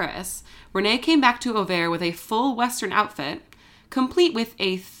in Paris, Rene came back to Auvers with a full Western outfit, complete with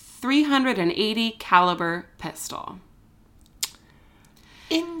a .380 caliber pistol.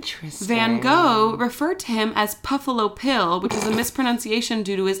 Interesting. Van Gogh referred to him as Buffalo Pill, which is a mispronunciation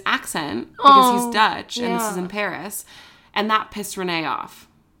due to his accent, because he's Dutch, and this is in Paris, and that pissed Rene off.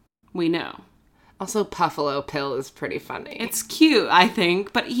 We know. Also, Buffalo Pill is pretty funny. It's cute, I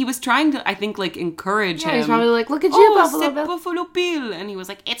think, but he was trying to, I think, like, encourage him. He's probably like, look at you, Buffalo c'est Bill. Buffalo Bill. And he was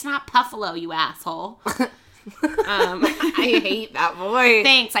like, it's not Buffalo, you asshole. I hate that voice.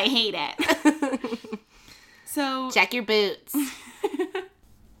 Thanks, I hate it. So, Check your boots.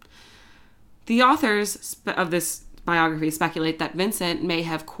 the authors of this biography speculate that Vincent may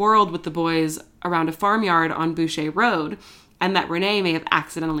have quarreled with the boys around a farmyard on Boucher Road, and that Rene may have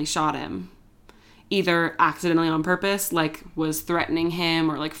accidentally shot him. Either accidentally on purpose, like was threatening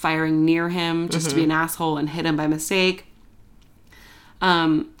him, or like firing near him just to be an asshole and hit him by mistake.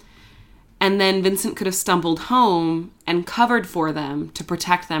 And then Vincent could have stumbled home and covered for them to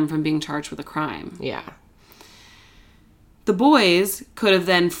protect them from being charged with a crime. Yeah. The boys could have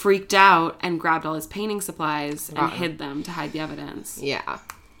then freaked out and grabbed all his painting supplies and hid them to hide the evidence. Yeah.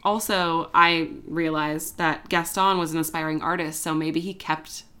 Also, I realized that Gaston was an aspiring artist, so maybe he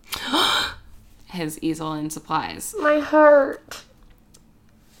kept his easel and supplies. My heart.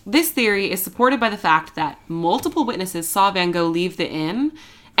 This theory is supported by the fact that multiple witnesses saw Van Gogh leave the inn,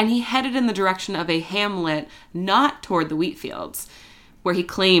 and he headed in the direction of a hamlet not toward the wheat fields, where he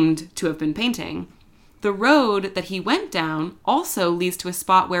claimed to have been painting. The road that he went down also leads to a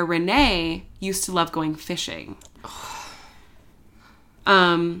spot where Rene used to love going fishing.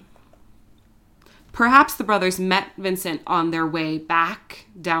 Perhaps the brothers met Vincent on their way back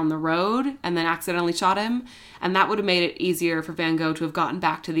down the road and then accidentally shot him, and that would have made it easier for Van Gogh to have gotten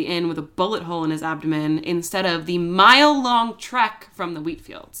back to the inn with a bullet hole in his abdomen instead of the mile-long trek from the wheat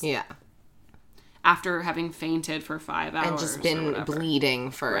fields. Yeah. After having fainted for 5 hours. And just been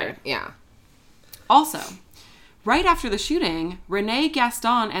bleeding for, Right. Yeah. Also, right after the shooting, Rene,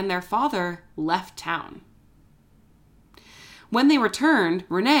 Gaston, and their father left town. When they returned,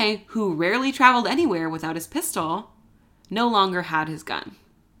 Rene, who rarely traveled anywhere without his pistol, no longer had his gun.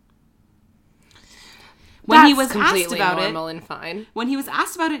 When he was asked about normal it, and fine. when he was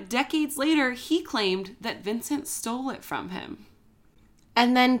asked about it decades later, he claimed that Vincent stole it from him.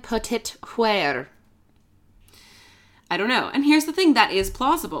 And then put it where? I don't know. And here's the thing, that is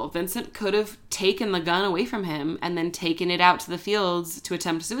plausible. Vincent could have taken the gun away from him and then taken it out to the fields to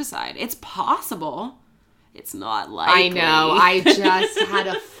attempt suicide. It's possible. It's not likely. I know. I just had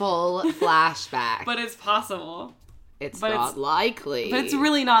a full flashback. But it's possible. It's but not likely. But it's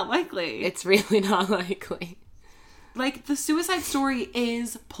really not likely. It's really not likely. Like, the suicide story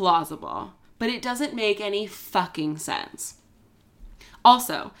is plausible, but it doesn't make any fucking sense.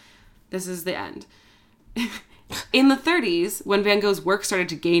 Also, this is the end. In the 30s, when Van Gogh's work started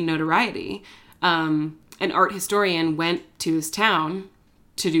to gain notoriety, an art historian went to his town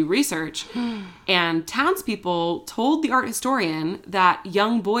to do research, and townspeople told the art historian that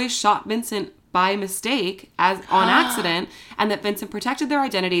young boys shot Vincent by mistake on accident, and that Vincent protected their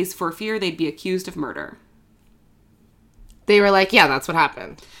identities for fear they'd be accused of murder. They were like, yeah, that's what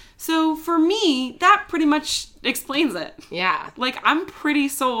happened. So for me, that pretty much explains it. Yeah. Like, I'm pretty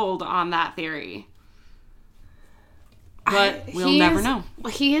sold on that theory. But we'll never know.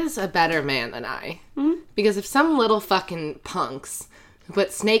 He is a better man than I. Mm-hmm. Because if some little fucking punks who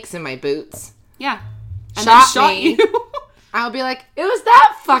put snakes in my boots and shot then me, I'll be like, it was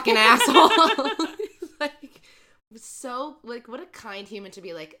that fucking asshole. Like, so, like, what a kind human to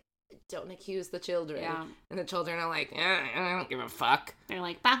be like, don't accuse the children. Yeah. And the children are like, I don't give a fuck. They're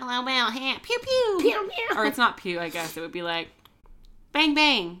like, Buffalo Bill, pew pew. Pew, pew. Or it's not pew, I guess. It would be like, bang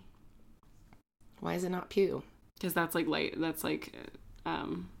bang. Why is it not pew? Because that's like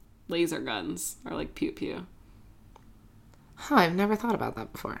laser guns are like pew pew. Huh, I've never thought about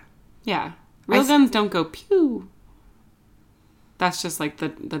that before. Yeah. Real guns don't go pew. That's just like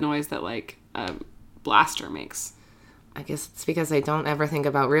the noise that like a blaster makes. I guess it's because I don't ever think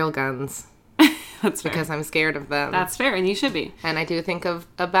about real guns. That's fair. Because I'm scared of them. That's fair, and you should be. And I do think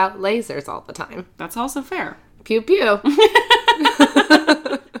about lasers all the time. That's also fair. Pew pew.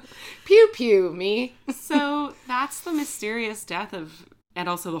 Pew pew, me. So that's the mysterious death of, and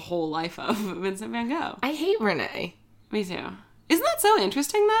also the whole life of Vincent van Gogh. I hate Rene. Me too. Isn't that so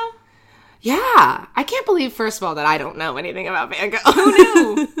interesting, though? Yeah. I can't believe, first of all, that I don't know anything about Van Gogh. Who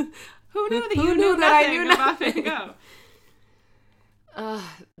knew? Who knew that you Who knew knew that I nothing knew about nothing? Van Gogh?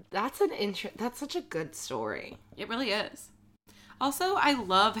 That's such a good story. It really is. Also, I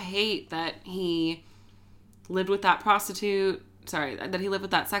hate that he lived with that prostitute. Sorry, that he lived with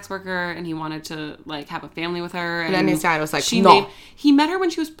that sex worker and he wanted to, like, have a family with her. And then his dad was like, no. He met her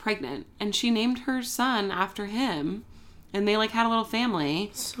when she was pregnant and she named her son after him. And they, like, had a little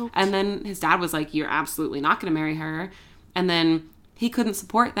family. And then his dad was like, you're absolutely not going to marry her. And then he couldn't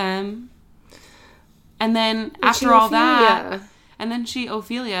support them. And then after all that... And then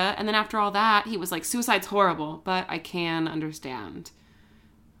Ophelia, and then after all that, he was like, suicide's horrible, but I can understand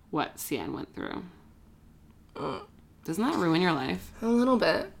what Cian went through. Doesn't that ruin your life? A little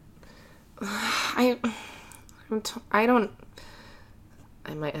bit. I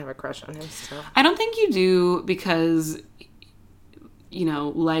might have a crush on him still. I don't think you do because, you know,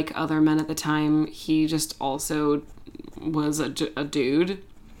 like other men at the time, he just also was a dude.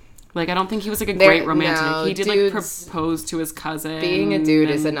 Like, I don't think he was, like, a great romantic. No, he did, like, propose to his cousin. Being a dude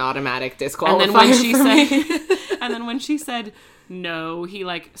is an automatic disqualifier. And then when she said no, he,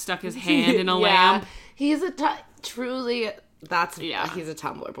 like, stuck his hand in a lamp. He's he's a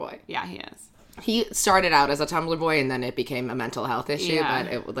Tumblr boy. Yeah, he is. He started out as a Tumblr boy, and then it became a mental health issue, but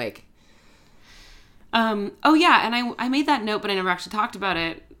it would, like... Oh, yeah, and I made that note, but I never actually talked about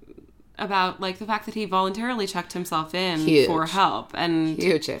it. About, like, the fact that he voluntarily checked himself in for help. And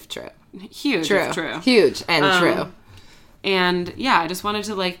huge if true. Huge if true. Huge and true. And, yeah, I just wanted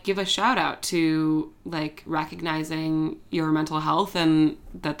to, like, give a shout-out to, like, recognizing your mental health and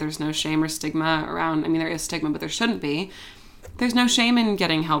that there's no shame or stigma around. I mean, there is stigma, but there shouldn't be. There's no shame in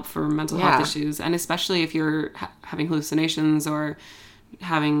getting help for mental health issues. And especially if you're having hallucinations or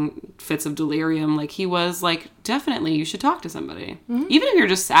having fits of delirium, like he was, like, definitely you should talk to somebody. Mm-hmm. Even if you're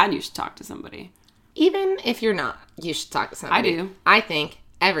just sad, you should talk to somebody. Even if you're not, you should talk to somebody. I do. I think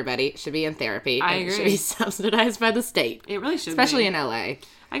everybody should be in therapy. I agree. It should be subsidized by the state. It really should Especially be. in LA.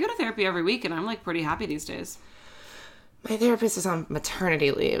 I go to therapy every week and I'm, like, pretty happy these days. My therapist is on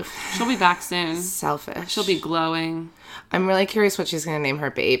maternity leave. She'll be back soon. Selfish. She'll be glowing. I'm really curious what she's going to name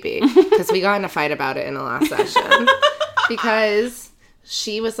her baby. Because we got in a fight about it in the last session. Because...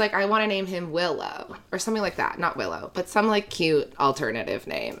 she was like, I want to name him Willow. Or something like that. Not Willow. But some, like, cute alternative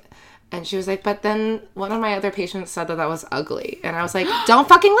name. And she was like, but then one of my other patients said that was ugly. And I was like, don't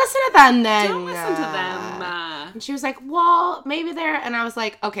fucking listen to them then. Don't listen to them. And she was like, well, maybe they're... And I was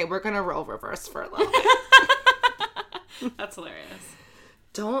like, okay, we're going to role reverse for a little bit. That's hilarious.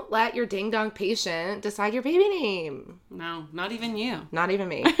 Don't let your ding-dong patient decide your baby name. No, not even you. Not even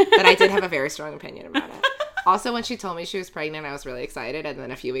me. But I did have a very strong opinion about it. Also, when she told me she was pregnant, I was really excited. And then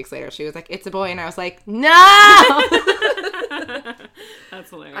a few weeks later, she was like, it's a boy. And I was like, no!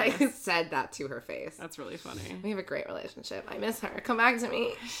 That's hilarious. I said that to her face. That's really funny. We have a great relationship. I miss her. Come back to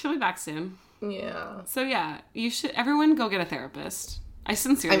me. She'll be back soon. Yeah. So, yeah, everyone go get a therapist. I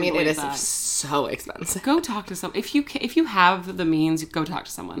sincerely believe that. It is so expensive. Go talk to someone. If you have the means, go talk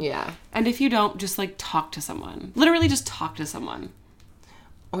to someone. Yeah. And if you don't, just, like, talk to someone. Literally just talk to someone.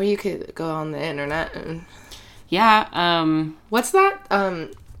 Or you could go on the internet and... Yeah. What's that?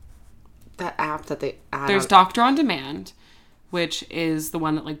 That app that they add There's Doctor on Demand, which is the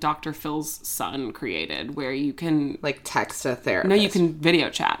one that, like, Dr. Phil's son created, where you can... like, text a therapist. No, you can video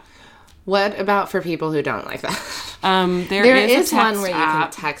chat. What about for people who don't like that? There is one where app. you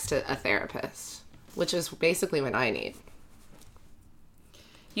can text a therapist, which is basically what I need.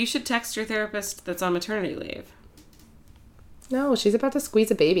 You should text your therapist that's on maternity leave. No, she's about to squeeze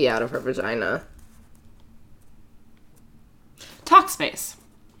a baby out of her vagina. Talkspace. Is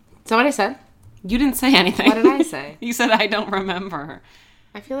that what I said? You didn't say anything. What did I say? You said, I don't remember.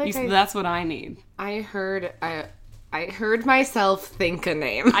 I feel like that's what I need. I heard myself think a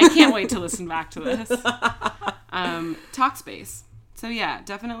name. I can't wait to listen back to this. Talkspace. So yeah,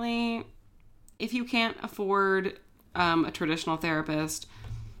 definitely, if you can't afford a traditional therapist,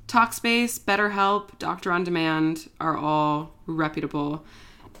 Talkspace, BetterHelp, Doctor on Demand are all reputable.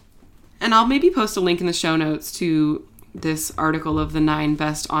 And I'll maybe post a link in the show notes to this article of the 9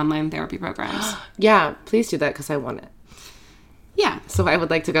 best online therapy programs. Yeah, please do that because I want it. Yeah. So I would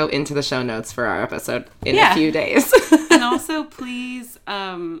like to go into the show notes for our episode in a few days. And also, please,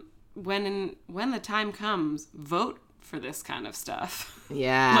 when the time comes, vote for this kind of stuff.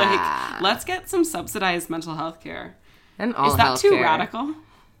 Yeah. Like, let's get some subsidized mental health care. And all Is that healthcare. too radical?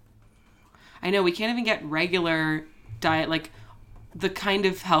 I know, we can't even get regular diet, like the kind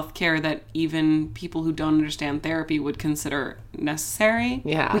of healthcare that even people who don't understand therapy would consider necessary.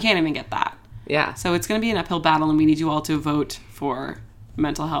 Yeah. We can't even get that. Yeah. So it's going to be an uphill battle, and we need you all to vote for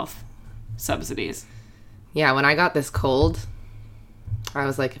mental health subsidies. Yeah, when I got this cold, I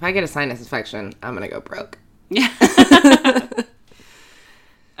was like, if I get a sinus infection, I'm going to go broke. Yeah.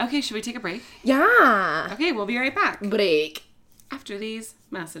 Okay, should we take a break? Yeah. Okay, we'll be right back Break. after these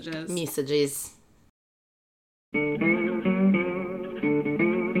messages. Messages.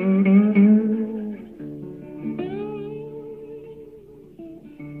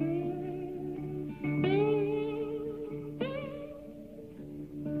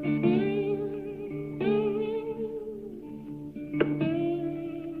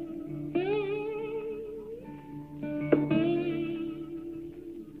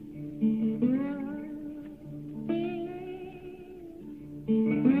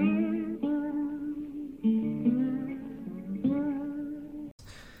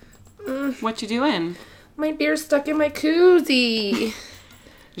 What you doing? My beer's stuck in my koozie.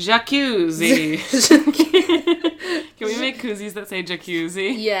 Jacuzzi. Can we make koozies that say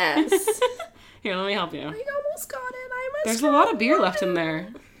jacuzzi? Yes. Here, let me help you. I almost got it. There's a lot of beer left in there.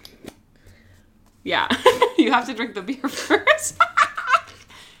 Yeah. You have to drink the beer first.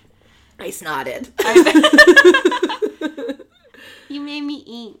 I snotted. You made me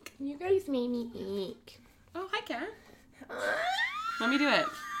ink. You guys made me ink. Oh, hi, Kat. Let me do it.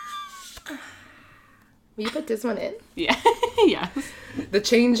 Will you put this one in? Yeah. Yes. The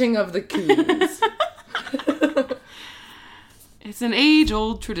changing of the keys. It's an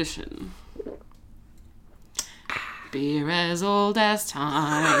age-old tradition. Beer as old as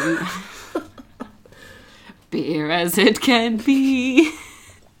time. Beer as it can be.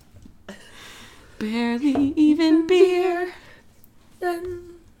 Barely even beer.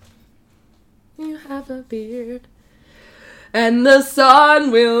 Then you have a beard. And the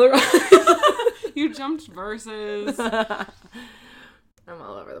sun will rise. You jumped verses. I'm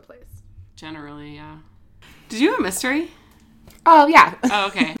all over the place. Generally, yeah. Did you have a mystery? Oh, yeah. Oh,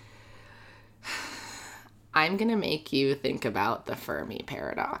 okay. I'm going to make you think about the Fermi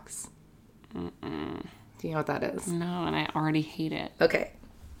paradox. Do you know what that is? No, and I already hate it. Okay.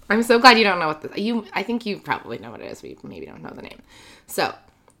 I'm so glad you don't know what this... I think you probably know what it is, but you maybe don't know the name. So,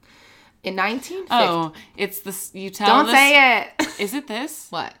 in 1950... Oh, it's this... You tell Don't this, say it! Is it this?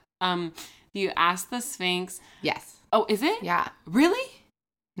 What? You ask the Sphinx... Yes. Oh, is it? Yeah. Really?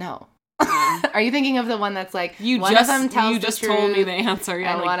 No. Are you thinking of the one that's like... You one just, of them tells you the just truth, told me the answer,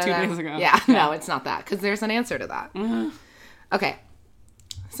 yeah, and like one 2 of them- days ago. Yeah, no, it's not that, because there's an answer to that. Mm-hmm. Okay.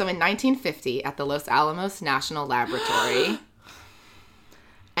 So in 1950, at the Los Alamos National Laboratory,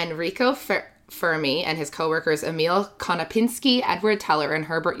 Enrico Fermi and his coworkers Emil Konopinski, Edward Teller, and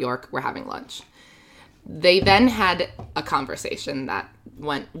Herbert York were having lunch. They then had a conversation that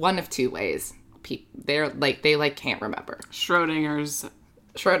went one of two ways. They can't remember. Schrodinger's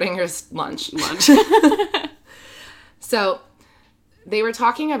lunch. So they were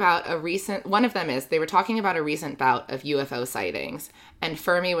talking about they were talking about a recent bout of UFO sightings, and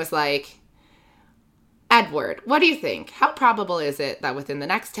Fermi was like, Edward, what do you think? How probable is it that within the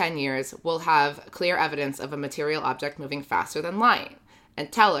next 10 years we'll have clear evidence of a material object moving faster than light?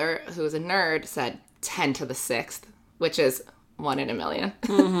 And Teller, who was a nerd, said 10 to the 6th, which is 1 in a million.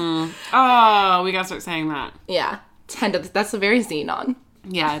 Mm-hmm. Oh, we gotta start saying that. Yeah, that's a very xenon.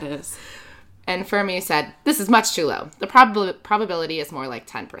 Yeah, it is. And Fermi said, this is much too low. The probability is more like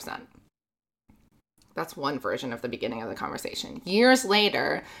 10%. That's one version of the beginning of the conversation. Years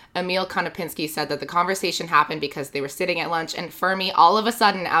later, Emil Konopinski said that the conversation happened because they were sitting at lunch, and Fermi, all of a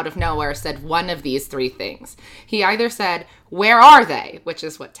sudden, out of nowhere, said one of these three things. He either said, where are they? Which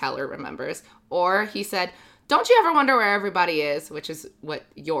is what Teller remembers. Or he said, don't you ever wonder where everybody is? Which is what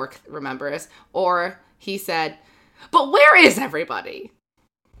York remembers. Or he said, but where is everybody?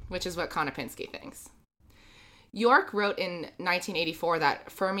 Which is what Konopinski thinks. York wrote in 1984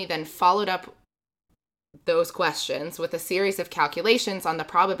 that Fermi then followed up those questions with a series of calculations on the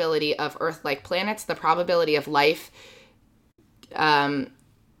probability of Earth-like planets, the probability of life on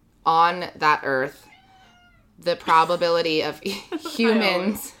that Earth, the probability of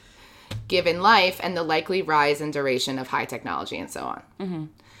humans given life, and the likely rise and duration of high technology, and so on. Mm-hmm.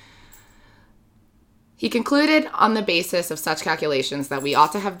 He concluded on the basis of such calculations that we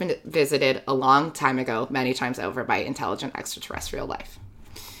ought to have been visited a long time ago, many times over, by intelligent extraterrestrial life.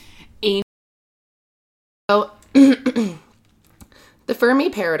 So, the Fermi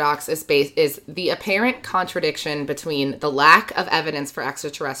paradox is the apparent contradiction between the lack of evidence for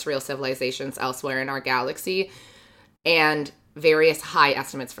extraterrestrial civilizations elsewhere in our galaxy and various high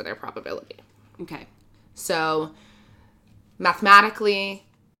estimates for their probability. Okay. So, mathematically,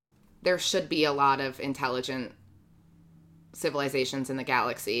 there should be a lot of intelligent civilizations in the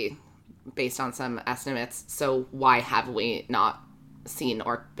galaxy based on some estimates. So why have we not seen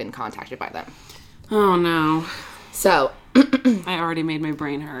or been contacted by them? Oh, no. So I already made my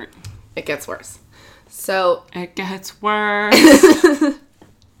brain hurt. It gets worse. So it gets worse.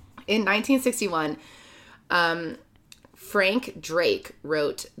 In 1961, Frank Drake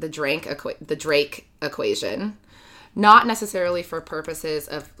wrote the Drake equation, not necessarily for purposes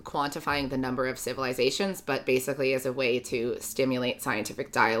of quantifying the number of civilizations, but basically as a way to stimulate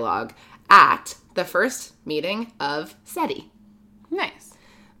scientific dialogue at the first meeting of SETI, Nice.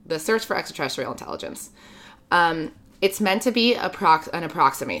 the Search for Extraterrestrial Intelligence. It's meant to be an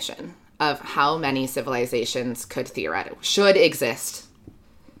approximation of how many civilizations should exist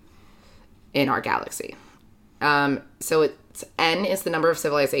in our galaxy. So N is the number of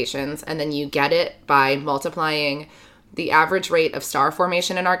civilizations, and then you get it by multiplying the average rate of star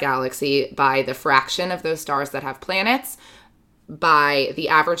formation in our galaxy by the fraction of those stars that have planets, by the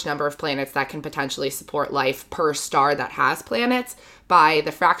average number of planets that can potentially support life per star that has planets, by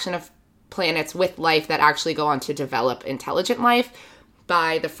the fraction of planets with life that actually go on to develop intelligent life,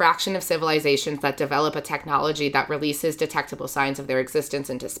 by the fraction of civilizations that develop a technology that releases detectable signs of their existence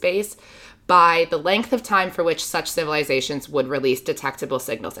into space, by the length of time for which such civilizations would release detectable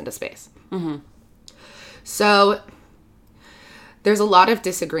signals into space. Mm-hmm. So there's a lot of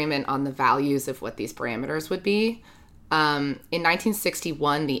disagreement on the values of what these parameters would be. In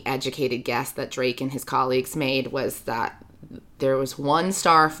 1961, the educated guess that Drake and his colleagues made was that there was one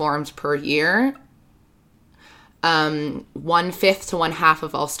star formed per year. 1/5 to 1/2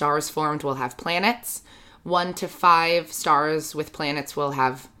 of all stars formed will have planets. 1 to 5 stars with planets will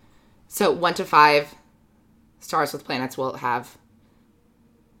have... So 1 to 5 stars with planets will have...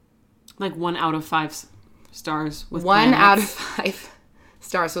 Like 1 out of 5 stars with 1 planets. out of 5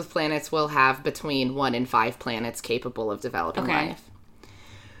 stars with planets will have between 1 and 5 planets capable of developing life.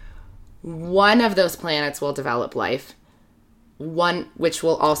 1 of those planets will develop life. 1 which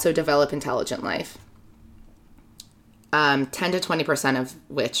will also develop intelligent life. 10 to 20% of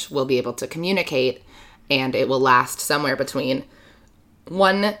which will be able to communicate, and it will last somewhere between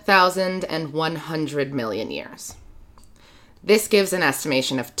 1,000 and 100 million years. This gives an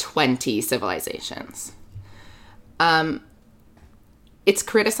estimation of 20 civilizations. It's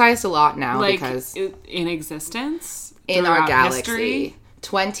criticized a lot now because... in existence? In our galaxy. History?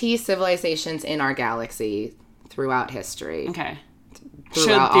 20 civilizations in our galaxy throughout history. Okay.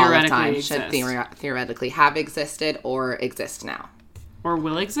 Throughout all of time. Exist. Should theoretically have existed or exist now. Or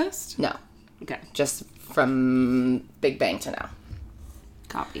will exist? No. Okay. Just from Big Bang to now.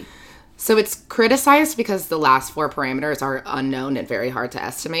 Copy. So it's criticized because the last 4 parameters are unknown and very hard to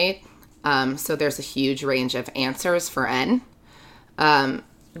estimate. So there's a huge range of answers for N.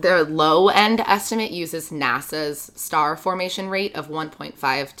 The low-end estimate uses NASA's star formation rate of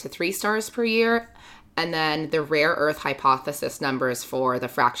 1.5 to 3 stars per year, and then the rare Earth hypothesis numbers for the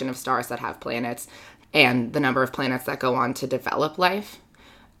fraction of stars that have planets and the number of planets that go on to develop life.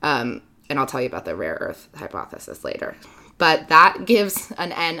 And I'll tell you about the rare Earth hypothesis later. But that gives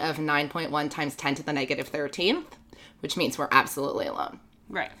an N of 9.1 times 10 to the negative 13th, which means we're absolutely alone.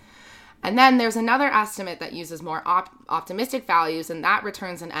 Right. And then there's another estimate that uses more optimistic values, and that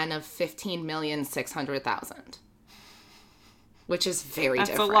returns an N of 15,600,000, which is very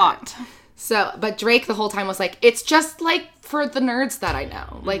different. That's a lot. So, but Drake the whole time was like, it's just like for the nerds that I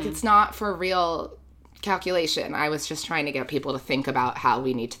know. Like, it's not for real calculation. I was just trying to get people to think about how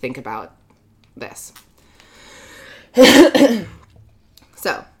we need to think about this. So,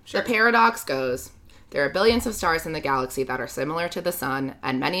 the paradox goes, there are billions of stars in the galaxy that are similar to the sun,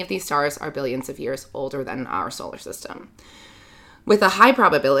 and many of these stars are billions of years older than our solar system. With a high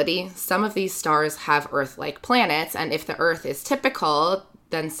probability, some of these stars have Earth-like planets, and if the Earth is typical,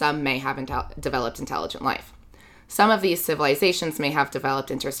 then some may have developed intelligent life. Some of these civilizations may have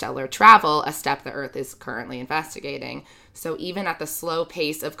developed interstellar travel, a step the Earth is currently investigating. So even at the slow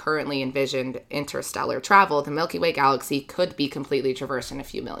pace of currently envisioned interstellar travel, the Milky Way galaxy could be completely traversed in a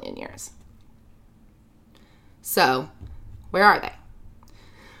few million years. So, where are they?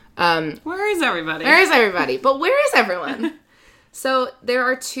 Where is everybody? Where is everybody? But where is everyone? So there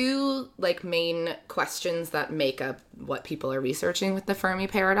are 2 main questions that make up what people are researching with the Fermi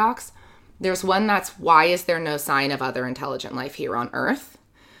paradox. There's one that's, why is there no sign of other intelligent life here on Earth?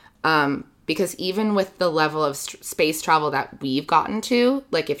 Because even with the level of space travel that we've gotten to,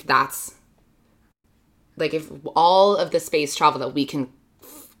 if all of the space travel that we can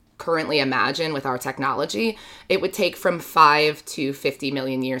currently imagine with our technology, it would take from 5 to 50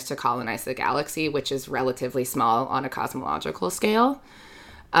 million years to colonize the galaxy, which is relatively small on a cosmological scale.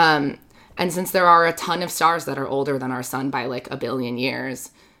 And since there are a ton of stars that are older than our sun by 1 billion years,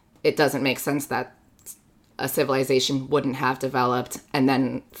 it doesn't make sense that a civilization wouldn't have developed and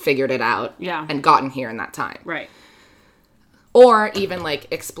then figured it out and gotten here in that time. Right. Or even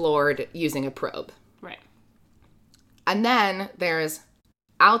explored using a probe. Right. And then there's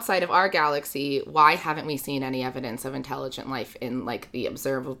outside of our galaxy, why haven't we seen any evidence of intelligent life in like the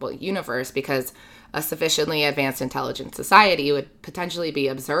observable universe? Because a sufficiently advanced intelligent society would potentially be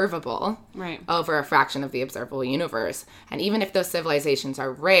observable Right. over a fraction of the observable universe. And even if those civilizations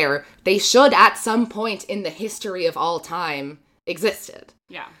are rare, they should at some point in the history of all time existed.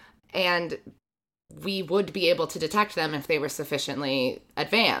 Yeah. And we would be able to detect them if they were sufficiently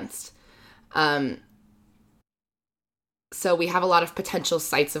advanced. So we have a lot of potential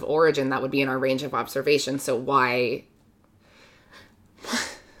sites of origin that would be in our range of observation. So why...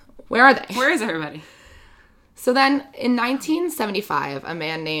 Where are they? Where is everybody? So then, in 1975, a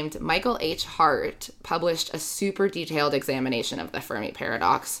man named Michael H. Hart published a super detailed examination of the Fermi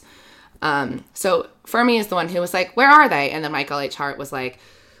paradox. So Fermi is the one who was like, "Where are they?" And then Michael H. Hart was like,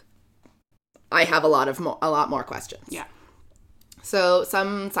 "I have a lot more questions." Yeah. So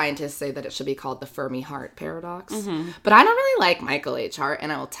some scientists say that it should be called the Fermi-Hart paradox, but I don't really like Michael H. Hart,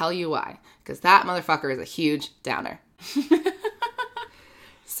 and I will tell you why. Because that motherfucker is a huge downer.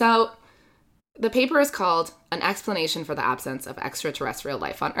 So the paper is called An Explanation for the Absence of Extraterrestrial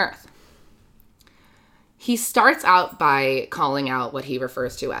Life on Earth. He starts out by calling out what he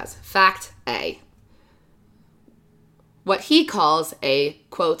refers to as Fact A. What he calls a,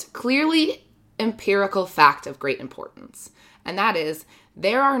 quote, clearly empirical fact of great importance. And that is,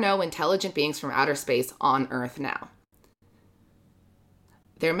 there are no intelligent beings from outer space on Earth now.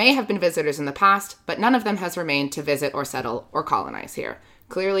 There may have been visitors in the past, but none of them has remained to visit or settle or colonize here.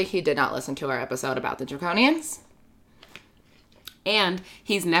 Clearly, he did not listen to our episode about the Draconians. And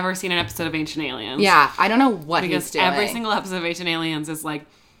he's never seen an episode of Ancient Aliens. Yeah, I don't know what Because he's doing. every single episode of Ancient Aliens is like,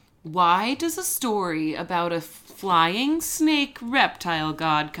 why does a story about a flying snake reptile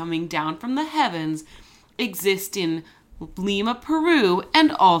god coming down from the heavens exist in Lima, Peru,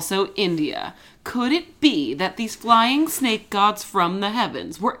 and also India? Could it be that these flying snake gods from the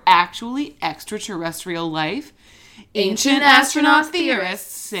heavens were actually extraterrestrial life? Ancient astronaut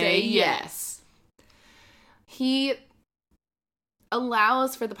theorists say yes. He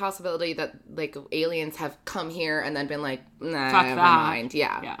allows for the possibility that, like, aliens have come here and then been like, nah, Fuck never that. mind.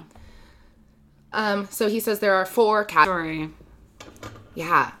 Yeah. Yeah. So he says there are 4 categories. Story.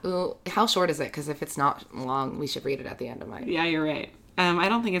 Yeah. Ooh, how short is it? Because if it's not long, we should read it at the end of mine. Yeah, you're right. I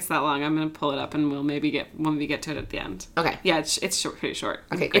don't think it's that long. I'm going to pull it up and we'll maybe get when we get to it at the end. Okay. Yeah, it's short, pretty short.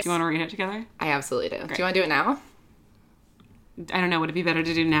 Okay, If great. you want to read it together? I absolutely do. Do you want to do it now? I don't know. Would it be better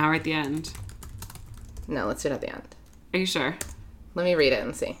to do now or at the end? No, let's do it at the end. Are you sure? Let me read it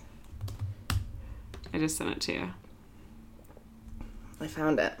and see. I just sent it to you. I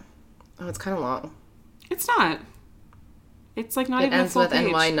found it. Oh, it's kind of long. It's not. It's like not It even a ends full with, page.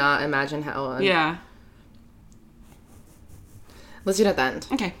 and why not imagine how... Yeah. Let's do it at the end.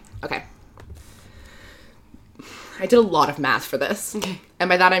 Okay. Okay. I did a lot of math for this. Okay. And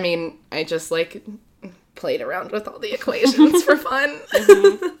by that I mean I just like played around with all the equations for fun.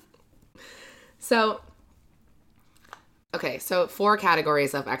 So 4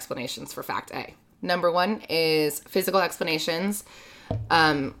 categories of explanations for fact A. Number 1 is physical explanations,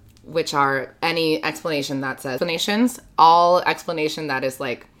 which are any explanation that says explanations. All explanation that is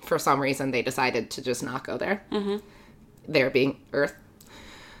like, for some reason, they decided to just not go there. Mm-hmm. There being Earth.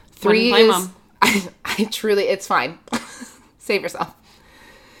 3 blame is... them. I truly... It's fine. Save yourself.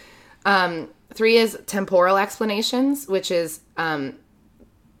 3 is temporal explanations, which is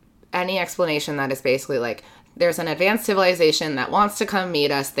any explanation that is basically like, there's an advanced civilization that wants to come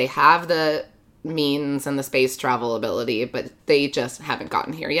meet us. They have the means and the space travel ability, but they just haven't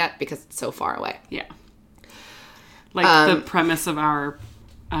gotten here yet because it's so far away. Yeah. Like the premise of our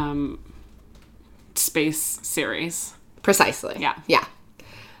space series. Precisely. Yeah. Yeah.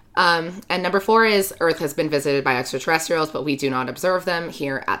 And number 4 is Earth has been visited by extraterrestrials, but we do not observe them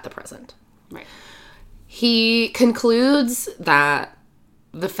here at the present. Right. He concludes that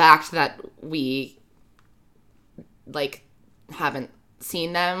the fact that we, like, haven't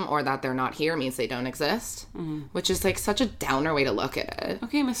seen them or that they're not here means they don't exist, which is, like, such a downer way to look at it.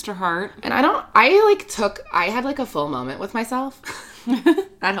 Okay, Mr. Hart. And I had, like, a full moment with myself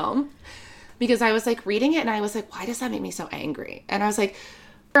at home because I was, like, reading it and I was like, why does that make me so angry? And I was like,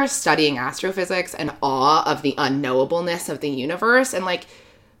 we're studying astrophysics and awe of the unknowableness of the universe, and, like,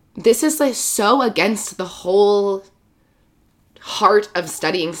 this is, like, so against the whole heart of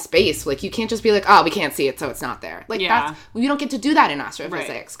studying space. Like, you can't just be like, oh, we can't see it, so it's not there. Like, Yeah. you don't get to do that in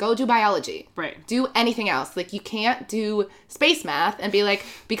astrophysics. Right. Go do biology. Right. Do anything else. Like, you can't do space math and be like,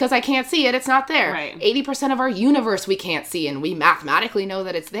 because I can't see it, it's not there. Right. 80% of our universe we can't see, and we mathematically know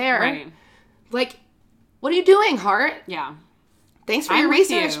that it's there. Right. Like, what are you doing, Hart? Yeah. Thanks for I'm your with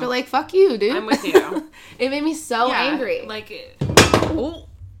research, you. but, like, fuck you, dude. I'm with you. It made me so Yeah, angry. Like, Ooh.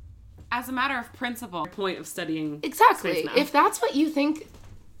 as a matter of principle, point of studying Exactly. space now. If that's what you think,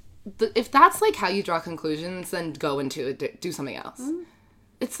 if that's like how you draw conclusions, then go into it, do something else.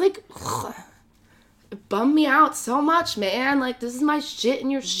 It's like, it bummed me out so much, man. Like, this is my shit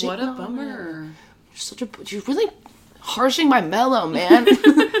and you're shit. What a bummer. You're really harshing my mellow, man.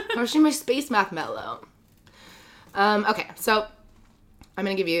 Harshing my space math mellow. Okay, so I'm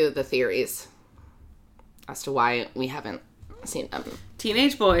going to give you the theories as to why we haven't seen them.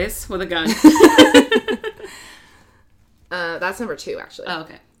 Teenage boys with a gun. That's number 2, actually. Oh,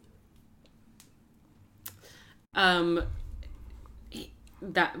 okay.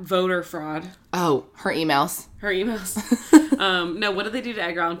 That voter fraud. Oh, her emails. Her emails. No, what did they do to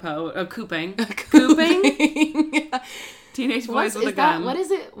Edgar Allan Poe? Oh, cooping. Cooping? Teenage boys with a gun. What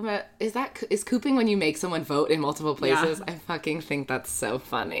is it? Is cooping when you make someone vote in multiple places? Yeah. I fucking think that's so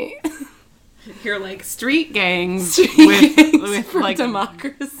funny. You're like street gangs with for like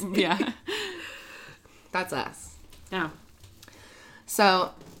democracy. Yeah. That's us. Yeah.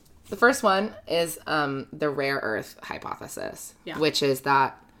 So, the first one is the rare earth hypothesis, Yeah. which is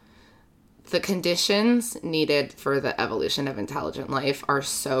that the conditions needed for the evolution of intelligent life are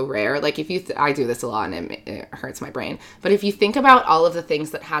so rare. Like, if you, I do this a lot and it hurts my brain. But if you think about all of the things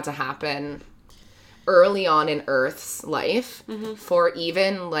that had to happen early on in Earth's life for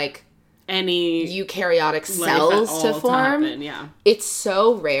even like Any eukaryotic life at cells all to form, happen, yeah. it's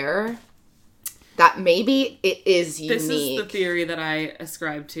so rare that maybe it is unique. This is the theory that I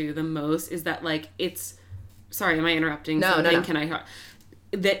ascribe to the most, is that, like, it's... Sorry, am I interrupting something? No. Can I...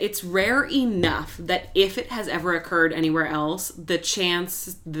 That it's rare enough that if it has ever occurred anywhere else, the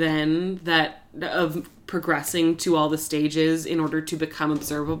chance then that of progressing to all the stages in order to become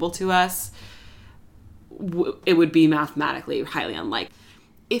observable to us, it would be mathematically highly unlikely.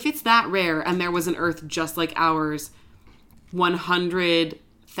 If it's that rare and there was an Earth just like ours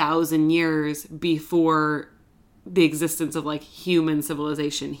 100,000 years before the existence of, like, human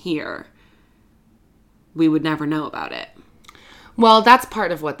civilization here, we would never know about it. Well, that's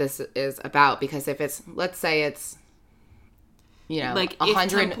part of what this is about, because if it's, let's say it's, you know, Like,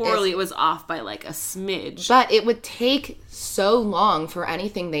 100... if temporally it was off by, like, a smidge. But it would take so long for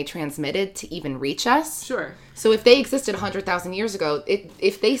anything they transmitted to even reach us. Sure. So if they existed 100,000 years ago,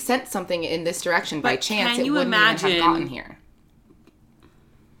 if they sent something in this direction by But chance, can it you wouldn't even have imagine- gotten here.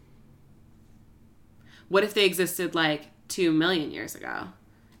 What if they existed, like, 2 million years ago?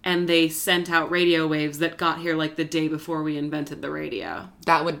 And they sent out radio waves that got here, like, the day before we invented the radio.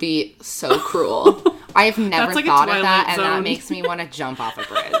 That would be so cruel. I've never That's like a thought of Twilight that, and that Zone. makes me want to jump off a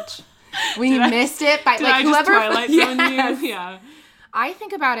bridge. We missed it by, Did like, I just whoever... Twilight Zone Yes. you? Yeah. I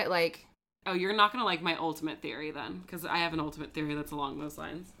think about it like... Oh, you're not going to like my ultimate theory then, because I have an ultimate theory that's along those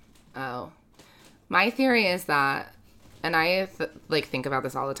lines. Oh. My theory is that, and I think about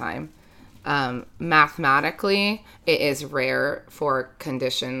this all the time, mathematically, it is rare for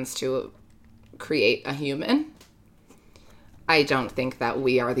conditions to create a human. I don't think that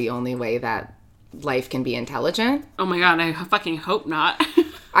we are the only way that life can be intelligent. Oh my god, I fucking hope not.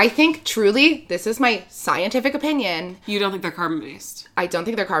 I think, truly, this is my scientific opinion, You don't think they're carbon-based? I don't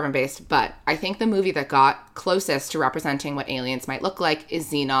think they're carbon-based, but I think the movie that got closest to representing what aliens might look like is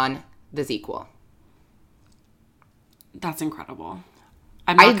Xenon, the sequel. That's incredible.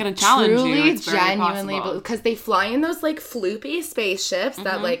 I'm not going to challenge you. It's very genuinely, possible. because they fly in those like floopy spaceships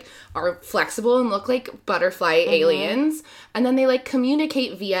that like are flexible and look like butterfly aliens, and then they like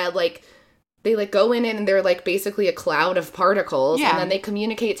communicate via like they like go in and they're like basically a cloud of particles, Yeah. and then they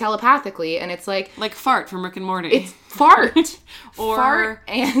communicate telepathically, and it's like Fart from Rick and Morty. it's fart Or fart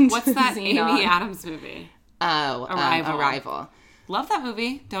and what's that Xenon. Amy Adams movie? Arrival. Arrival. Love that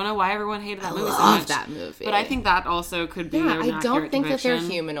movie. Don't know why everyone hated that movie so Love much. that movie. But I think that also could be Yeah, an I don't accurate think that they're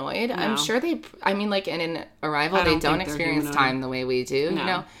depiction. humanoid. I'm No. sure I mean, like, in Arrival, I they don't don't think they're experience humanoid. time the way we do, you No.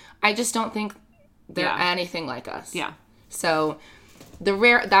 know? I just don't think they're Yeah. anything like us. Yeah. So,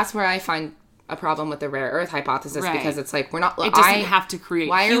 that's where I find a problem with the rare Earth hypothesis, Right. because it's like, we're not... It doesn't have to create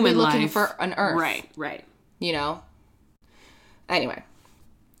why are we human looking life. for an Earth? Right. You know? Anyway.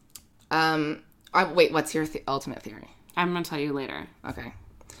 Wait, what's your ultimate theory? I'm going to tell you later. Okay.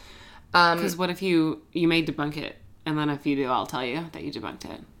 Because what if you may debunk it, and then if you do, I'll tell you that you debunked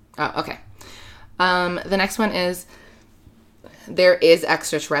it. Oh, okay. The next one is, there is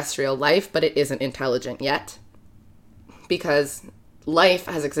extraterrestrial life, but it isn't intelligent yet. Because life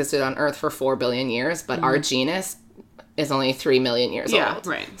has existed on Earth for 4 billion years, but our genus is only 3 million years Yeah, old.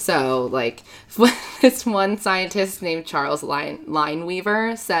 right. So, like, this one scientist named Charles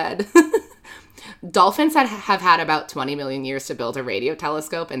Lineweaver said... Dolphins have had about 20 million years to build a radio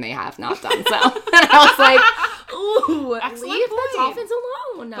telescope, and they have not done so. And I was like, Ooh, Excellent leave the point. dolphins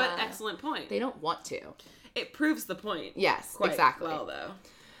alone. But excellent point. They don't want to. It proves the point. Yes, Quite exactly. well, though.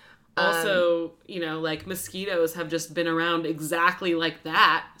 Also, like mosquitoes have just been around exactly like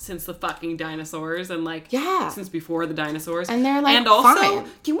that since the fucking dinosaurs and since before the dinosaurs. And they're and also, fine.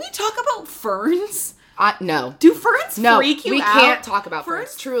 can we talk about ferns? No. Do ferns freak you we out? can't talk about ferns.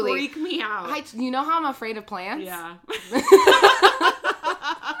 ferns. Truly, freak me out. you know how I'm afraid of plants? Yeah.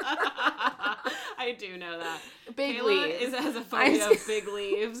 I do know that. Big Kayla leaves. has a phobia of big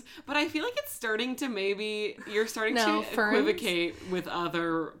leaves, but I feel like it's starting to you're starting to ferns? equivocate with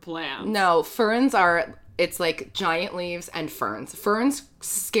other plants. No, ferns are. It's like giant leaves and ferns. Ferns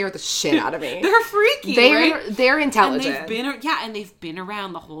scare the shit out of me. They're freaky, right? They're And intelligent. they've been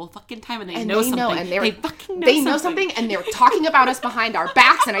around the whole fucking time, and they know something. And they fucking know they know something, and they're talking about us behind our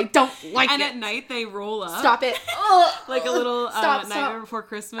backs, and I don't like And it. at night they roll up. Stop it. Like a little Stop. Nightmare Before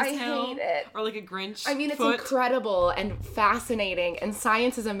Christmas I hill. hate it. Or like a Grinch I mean, it's foot. incredible and fascinating, and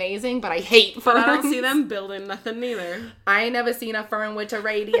science is amazing, but I hate ferns. But I don't see them building nothing neither. I ain't never seen a fern with a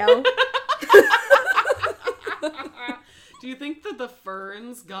radio. Do you think that the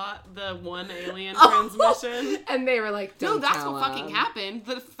ferns got the one alien transmission? And they were like, No, don't that's tell what fucking them. happened.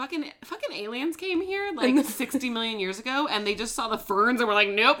 The fucking aliens came here like 60 million years ago, and they just saw the ferns and were like,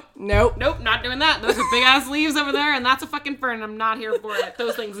 nope, Nope. not doing that. Those are big ass leaves over there, and that's a fucking fern, and I'm not here for it.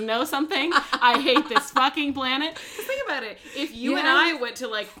 Those things know something. I hate this fucking planet. Just think about it. If you and I went to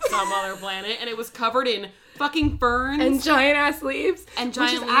like some other planet and it was covered in fucking ferns And giant ass leaves. and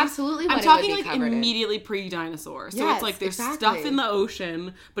giant Which is leaves, absolutely what I'm it talking would be like covered in. immediately pre-dinosaur. So Yes, it's like there's exactly. stuff in the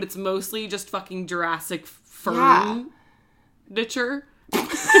ocean, but it's mostly just fucking Jurassic Yeah. furniture.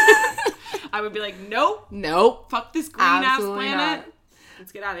 I would be like, nope, Nope. fuck this green ass Absolutely planet. not.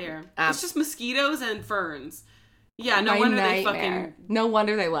 Let's get out of here. It's just mosquitoes and ferns. Yeah, no My wonder nightmare. they fucking No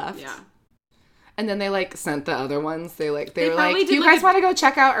wonder they left. yeah. And then they like sent the other ones. They were probably like, did, "Do you like, guys want to go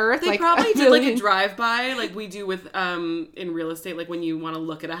check out Earth?" They like, probably did like a million- drive-by, like we do with in real estate, like when you want to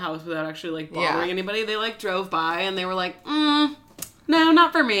look at a house without actually like bothering Yeah. anybody. They like drove by and they were like, no,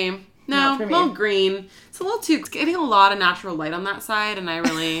 not for me. No, Not for me. a little green. It's a little too. It's getting a lot of natural light on that side, and I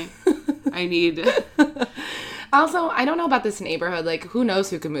really, I need. Also, I don't know about this neighborhood. Like, who knows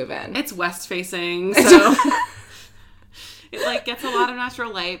who could move in? It's west facing, so it like gets a lot of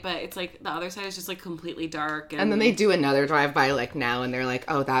natural light, but it's like the other side is just like completely dark. And then they do another drive-by like now, and they're like,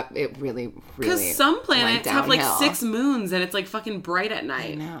 "Oh, that it really, Because really." some planets have like downhill. 6 moons, and it's like fucking bright at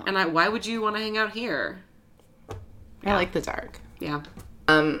night. know. And why would you want to hang out here? I like the dark. Yeah.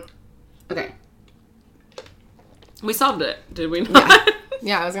 Okay. We solved it, did we not?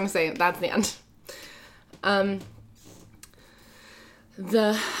 Yeah, I was gonna say that's the end.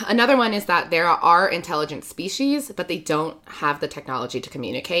 Another one is that there are intelligent species, but they don't have the technology to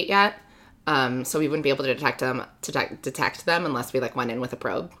communicate yet. So we wouldn't be able to detect them unless we like went in with a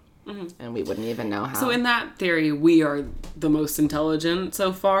probe, and we wouldn't even know how. So in that theory, we are the most intelligent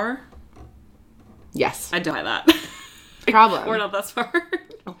so far. Yes, I die that. problem. We're not that smart.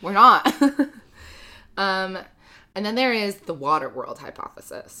 We're not. And then there is the water world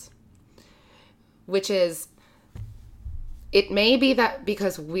hypothesis, which is, it may be that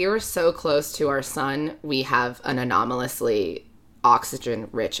because we're so close to our sun, we have an anomalously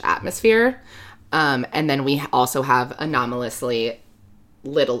oxygen-rich atmosphere. And then we also have anomalously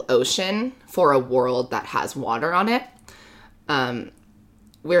little ocean for a world that has water on it.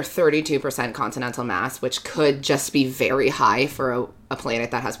 We're 32% continental mass, which could just be very high for a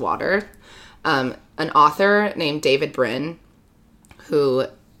planet that has water. An author named David Brin, who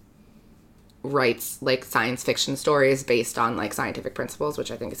writes like science fiction stories based on like scientific principles, which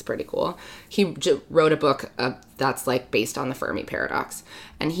I think is pretty cool. He wrote a book that's like based on the Fermi paradox.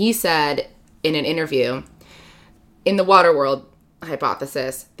 And he said in an interview, in the water world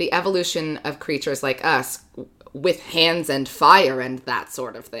hypothesis, the evolution of creatures like us with hands and fire and that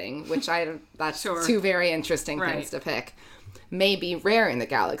sort of thing, which that's Sure. two very interesting things to pick, may be rare in the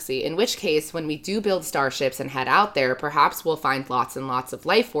galaxy, in which case when we do build starships and head out there, perhaps we'll find lots and lots of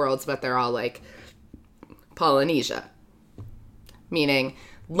life worlds, but they're all like Polynesia, meaning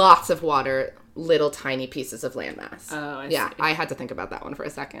lots of water, little tiny pieces of landmass. Oh, I yeah, see. I had to think about that one for a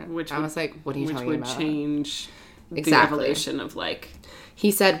second. I was like, what are you talking about? Which would change the Exactly. evolution of like... He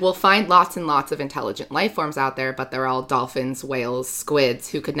said, we'll find lots and lots of intelligent life forms out there, but they're all dolphins, whales,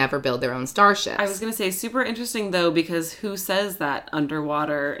 squids who could never build their own starships. I was going to say, super interesting, though, because who says that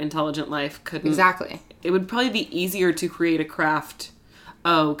underwater intelligent life couldn't... Exactly. It would probably be easier to create a craft.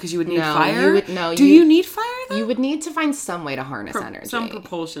 Oh, because you would need No, fire? you would- no, Do you- you need fire, though? You would need to find some way to harness energy. Some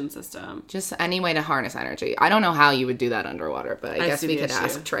propulsion system. Just any way to harness energy. I don't know how you would do that underwater, but I guess see we the could issue.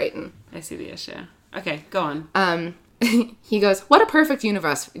 ask Triton. I see the issue. Okay, go on. He goes, what a perfect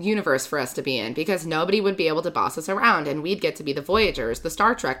universe for us to be in, because nobody would be able to boss us around, and we'd get to be the Voyagers, the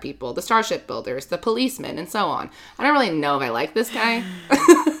Star Trek people, the Starship Builders, the policemen, and so on. I don't really know if I like this guy.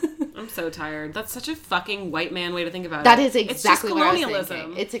 I'm so tired. That's such a fucking white man way to think about it. That is exactly what I was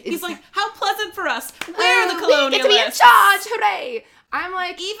colonialism. thinking. He's like, how pleasant for us. We're the colonialists. We get to be in charge. Hooray. I'm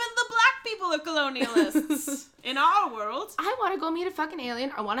like, even the black people are colonialists in our world. I want to go meet a fucking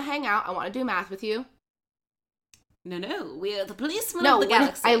alien. I want to hang out. I want to do math with you. No, we're the policemen of the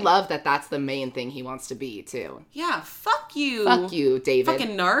galaxy. I love that that's the main thing he wants to be, too. Yeah, fuck you. Fuck you, David.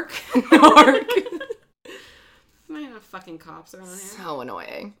 Fucking narc. Narc. Not enough fucking cops around here. So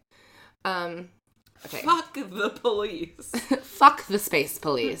annoying. Okay. Fuck the police. Fuck the space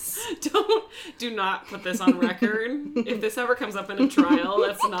police. Do not put this on record. If this ever comes up in a trial,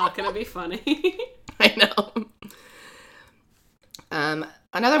 that's not going to be funny. I know.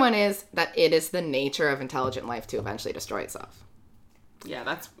 Another one is that it is the nature of intelligent life to eventually destroy itself. Yeah,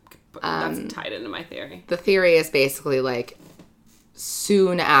 that's tied into my theory. The theory is basically like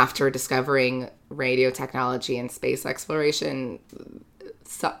soon after discovering radio technology and space exploration,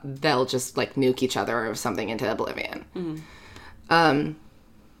 they'll just like nuke each other or something into oblivion. Mm-hmm.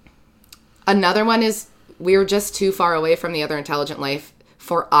 Another one is we're just too far away from the other intelligent life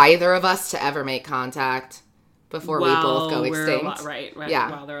for either of us to ever make contact before we both go extinct. Right, yeah.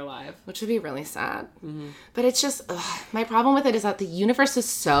 While they're alive. Which would be really sad. Mm-hmm. But it's just, my problem with it is that the universe is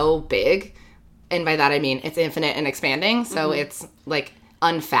so big, and by that I mean it's infinite and expanding, so it's like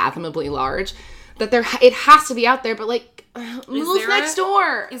unfathomably large, that it has to be out there, but like, move next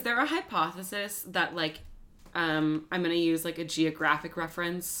door. Is there a hypothesis that like, I'm going to use like a geographic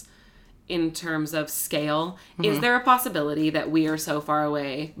reference in terms of scale? Mm-hmm. Is there a possibility that we are so far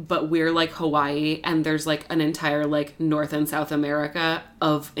away, but we're like Hawaii, and there's like an entire like North and South America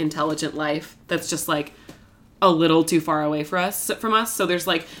of intelligent life that's just like a little too far away from us? So there's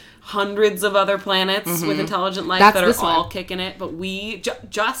like hundreds of other planets with intelligent life that are all kicking it, but we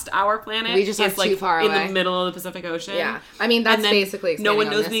just our planet we just is like too far in away. the middle of the Pacific Ocean. Yeah, I mean that's basically no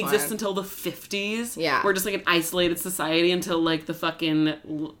one knows on we this exist one. until the 50s. Yeah, we're just like an isolated society until like the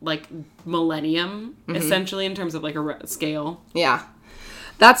fucking like millennium, essentially, in terms of like a scale. Yeah,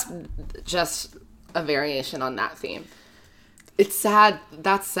 that's just a variation on that theme. It's sad.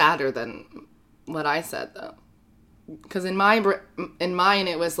 That's sadder than what I said though. Because in mine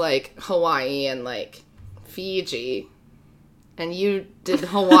it was like Hawaii and like Fiji, and you did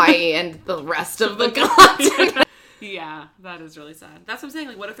Hawaii and the rest of the continent. Yeah, that is really sad. That's what I'm saying.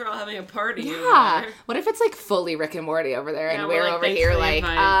 Like, what if they're all having a party? Yeah. What if it's like fully Rick and Morty over there, and we're like, over here like,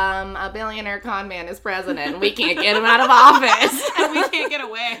 a billionaire con man is president, and we can't get him out of office, and we can't get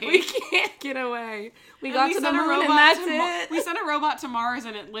away. We can't get away. We got to the moon, and that's it. We sent a robot to Mars,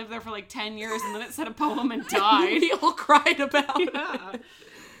 and it lived there for like 10 years, and then it said a poem and died. We all cried about it.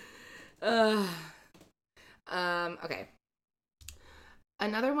 Okay.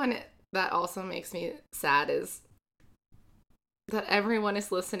 Another one that also makes me sad is that everyone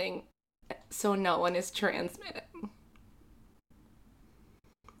is listening, so no one is transmitting.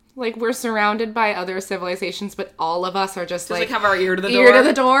 Like, we're surrounded by other civilizations, but all of us are just like have our ear to the door. Ear to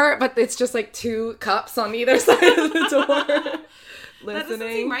the door, but it's just like two cups on either side of the door. Listening. That doesn't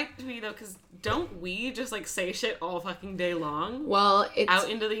seem right to me, though, because don't we just like say shit all fucking day long? Well, it's out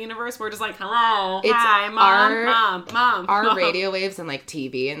into the universe. We're just like, hello, it's hi, mom. Our radio waves and like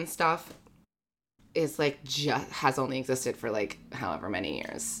TV and stuff is like has only existed for like however many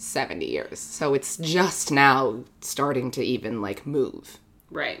years, 70 years. So it's just now starting to even like move.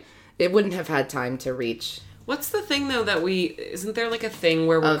 Right. It wouldn't have had time to reach. What's the thing though that isn't there like a thing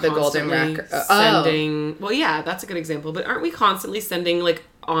where we're the golden constantly sending? Well, yeah, that's a good example. But aren't we constantly sending like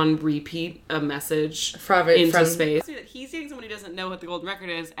on repeat a message into space? He's dating someone who doesn't know what the golden record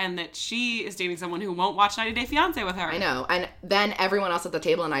is, and that she is dating someone who won't watch 90 Day Fiancé with her. I know. And then everyone else at the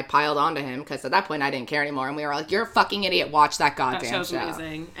table and I piled onto him because at that point I didn't care anymore, and we were like, "You're a fucking idiot. Watch that goddamn show." That show's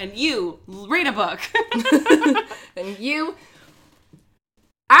amazing. And you read a book. And you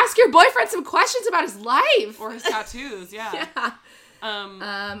ask your boyfriend some questions about his life. Or his tattoos, yeah.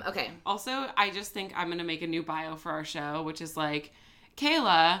 Okay. Also, I just think I'm going to make a new bio for our show, which is like,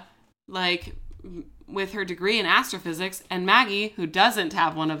 Kayla, like, with her degree in astrophysics, and Maggie, who doesn't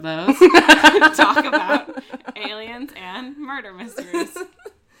have one of those, talk about aliens and murder mysteries.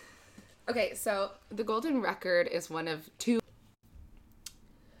 Okay, so the golden record is one of two.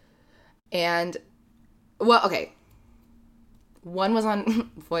 And, well, okay. One was on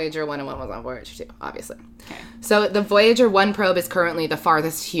Voyager 1 and one was on Voyager 2, obviously. Okay. So the Voyager 1 probe is currently the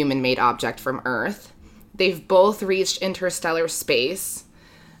farthest human-made object from Earth. They've both reached interstellar space.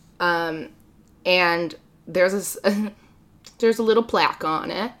 And there's there's a little plaque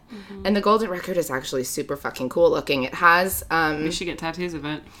on it. And the golden record is actually super fucking cool looking. It has... We should get tattoos of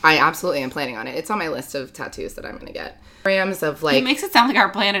it. I absolutely am planning on it. It's on my list of tattoos that I'm going to get. Grams of like... It makes it sound like our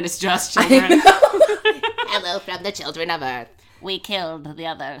planet is just children. Hello from the children of Earth. We killed the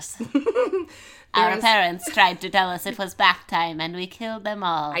others. Our parents tried to tell us it was back time, and we killed them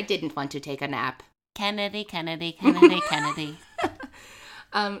all. I didn't want to take a nap. Kennedy, Kennedy, Kennedy, Kennedy.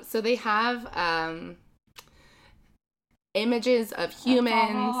 So they have images of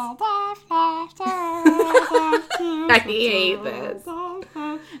humans. I hate this.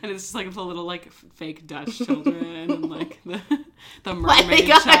 And it's just like the little like fake Dutch children and like the Why mermaid they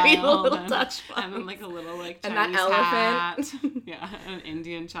gotta child be the little and, Dutch and then like a little like And Chinese that elephant. hat. Yeah, an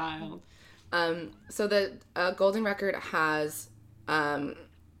Indian child. So the golden record has a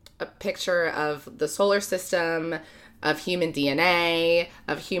picture of the solar system, of human DNA,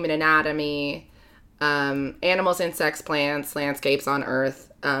 of human anatomy, animals, insects, plants, landscapes on Earth.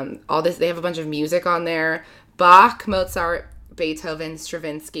 All this. They have a bunch of music on there. Bach, Mozart, Beethoven,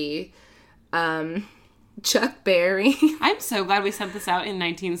 Stravinsky, Chuck Berry. I'm so glad we sent this out in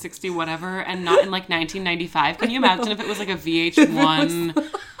 1960 whatever and not in like 1995. Can you imagine if it was like a VH1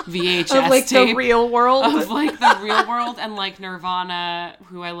 VHS of like tape the real world. of like the real world and like Nirvana,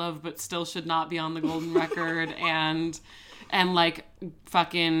 who I love but still should not be on the golden record, and like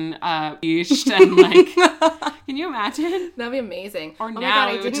fucking Beast and like can you imagine? That'd be amazing. Or oh now my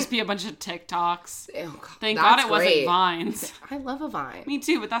God, it would just be a bunch of TikToks. Oh God, Thank God it wasn't great. Vines. I love a Vine. Me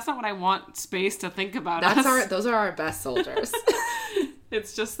too, but that's not what I want space to think about us. Those are our best soldiers.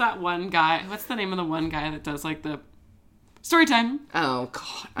 It's just that one guy. What's the name of the one guy that does like the story time? Oh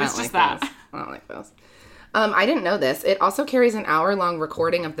God, I It's don't just like that. those. I don't like those. I didn't know this. It also carries an hour-long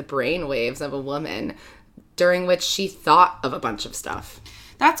recording of the brain waves of a woman, during which she thought of a bunch of stuff.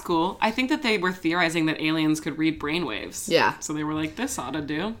 That's cool. I think that they were theorizing that aliens could read brainwaves. Yeah. So they were like, this ought to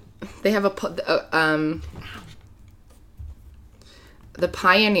do. They have the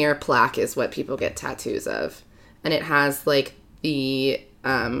Pioneer plaque is what people get tattoos of, and it has like the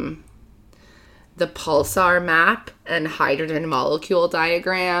pulsar map and hydrogen molecule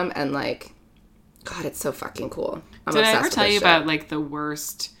diagram, and like, God, it's so fucking cool. I'm Did I obsessed ever with tell this you shit. about like the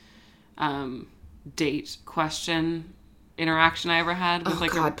worst date question interaction I ever had with Oh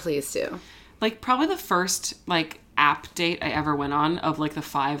like God, please do. like probably the first like app date I ever went on of like the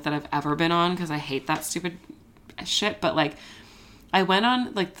 5 that I've ever been on, because I hate that stupid shit, but like I went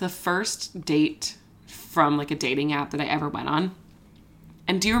on like the first date from like a dating app that I ever went on.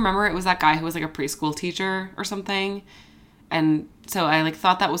 And do you remember it was that guy who was like a preschool teacher or something? And so I like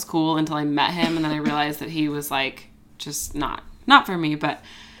thought that was cool until I met him, and then I realized that he was like just not for me. But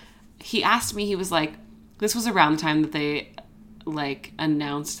he asked me, he was like, this was around the time that they like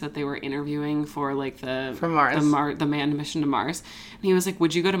announced that they were interviewing for like the manned mission to Mars. And he was like,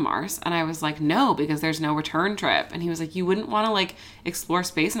 would you go to Mars? And I was like, no, because there's no return trip. And he was like, you wouldn't want to like explore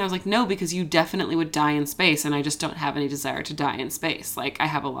space? And I was like, no, because you definitely would die in space, and I just don't have any desire to die in space. Like, I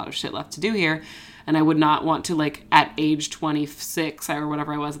have a lot of shit left to do here, and I would not want to like at age 26 or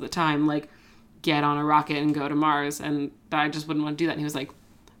whatever I was at the time, like get on a rocket and go to Mars, and I just wouldn't want to do that. And he was like,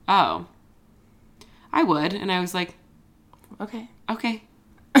 oh, I would. And I was like, Okay.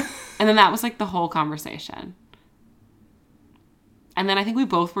 And then that was like the whole conversation. And then I think we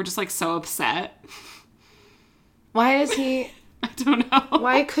both were just like so upset. Why is he? I don't know.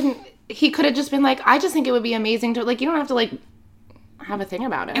 Why couldn't he? Could have just been like, I just think it would be amazing to like. You don't have to like have a thing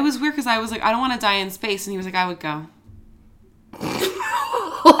about it. It was weird because I was like, I don't want to die in space. And he was like, I would go.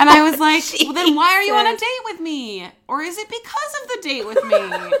 And I was like, well, then why are you on a date with me? Or is it because of the date with me?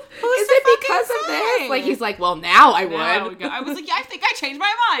 Who's Is to it because fucking of this? say? Like, he's like, well, now I would. Now I would go. I was like, yeah, I think I changed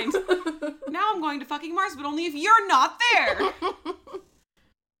my mind. Now I'm going to fucking Mars, but only if you're not there.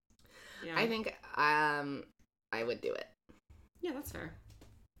 Yeah. I think I would do it. Yeah, that's fair.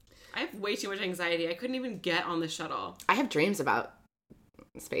 I have way too much anxiety. I couldn't even get on the shuttle. I have dreams about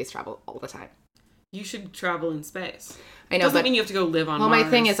space travel all the time. You should travel in space. I know, Doesn't but mean you have to go live on well, Mars. my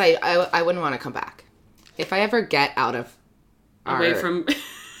thing is, I wouldn't want to come back. If I ever get out of away our from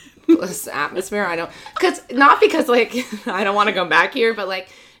this atmosphere, I don't, because like I don't want to come back here, but like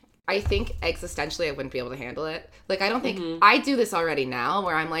I think existentially I wouldn't be able to handle it. Like I don't think I do this already now,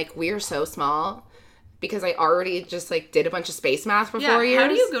 where I'm like, we're so small. Because I already just, like, did a bunch of space math for 4 years. How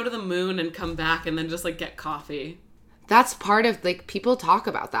do you go to the moon and come back and then just, like, get coffee? That's part of, like, people talk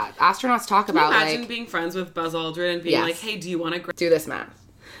about that. Astronauts talk about, imagine like... being friends with Buzz Aldrin and being Yes. like, hey, do you want to... do this math.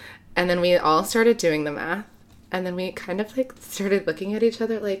 And then we all started doing the math. And then we kind of, like, started looking at each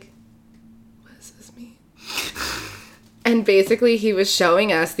other like, what does this mean? And basically he was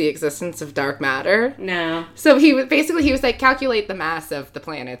showing us the existence of dark matter. No. So he was like, calculate the mass of the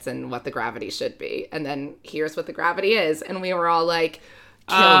planets and what the gravity should be. And then here's what the gravity is. And we were all like,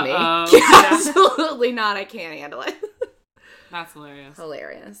 kill me. Absolutely not. I can't handle it. That's hilarious.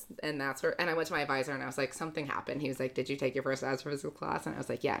 Hilarious. And I went to my advisor and I was like, something happened. He was like, did you take your first astrophysics class? And I was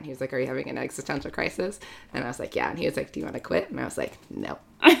like, yeah. And he was like, are you having an existential crisis? And I was like, yeah. And he was like, do you want to quit? And I was like, no.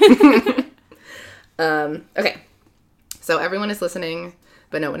 Okay. So everyone is listening,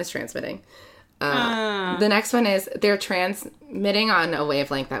 but no one is transmitting. The next one is they're transmitting on a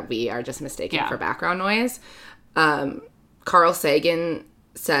wavelength that we are just mistaking for background noise. Carl Sagan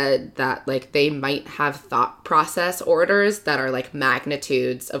said that like they might have thought process orders that are like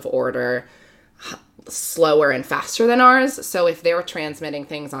magnitudes of order slower and faster than ours. So if they were transmitting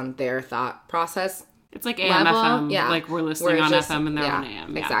things on their thought process, it's like AM level, FM. Like we're listening on FM and they're on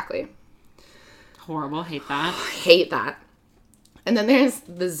AM. Yeah. Exactly. Horrible. Hate that. Hate that. And then there's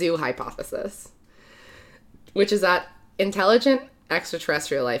the zoo hypothesis, which is that intelligent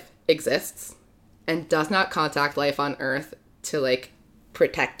extraterrestrial life exists and does not contact life on Earth to like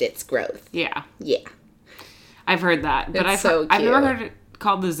protect its growth. Yeah. Yeah. I've heard that, but I've so never heard it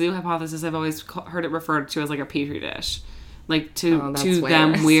called the zoo hypothesis. I've always heard it referred to as like a petri dish. Like to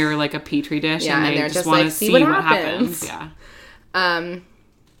them, we're like a petri dish, and they're just want to see what happens. Yeah.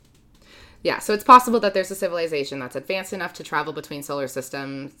 Yeah, so it's possible that there's a civilization that's advanced enough to travel between solar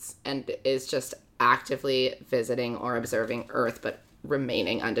systems and is just actively visiting or observing Earth, but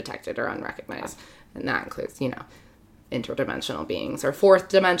remaining undetected or unrecognized. And that includes, interdimensional beings or fourth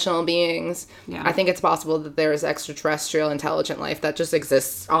dimensional beings. Yeah. I think it's possible that there's extraterrestrial intelligent life that just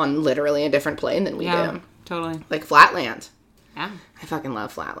exists on literally a different plane than we do. Totally. Like Flatland. Yeah. I fucking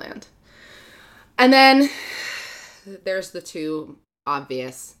love Flatland. And then there's the two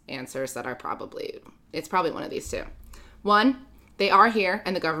obvious answers that are it's probably one of these two. One, they are here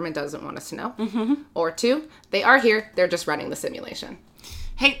and the government doesn't want us to know. Mm-hmm. Or two, they are here, they're just running the simulation.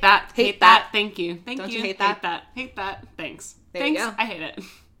 Hate that. Hate that. Thank you. Don't you hate that? Hate that. Thanks. There Thanks. You go. I hate it.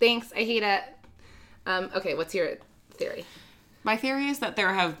 Thanks. I hate it. Okay, what's your theory? My theory is that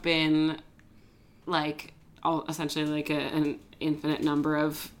there have been essentially like an infinite number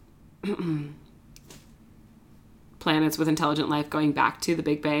of planets with intelligent life going back to the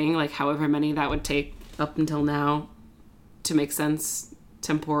Big Bang, like however many that would take up until now to make sense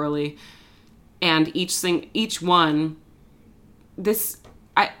temporally. And each one,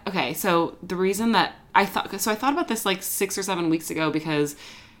 so the reason that I thought about this like 6 or 7 weeks ago, because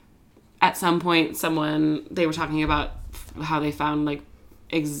at some point they were talking about how they found like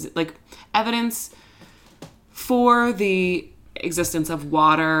evidence for the existence of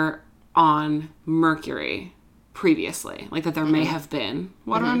water on Mercury previously, like that there may have been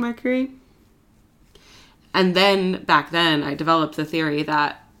water on Mercury. And then back then I developed the theory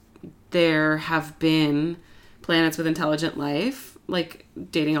that there have been planets with intelligent life, like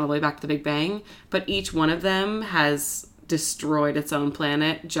dating all the way back to the Big Bang, but each one of them has destroyed its own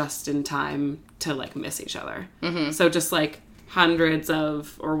planet just in time to like miss each other. Mm-hmm. So just like hundreds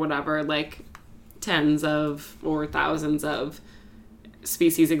of, or whatever, like tens of or thousands of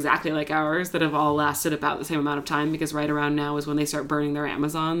species exactly like ours that have all lasted about the same amount of time, because right around now is when they start burning their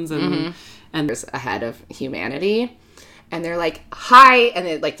Amazons and ahead of humanity. And they're like, hi, and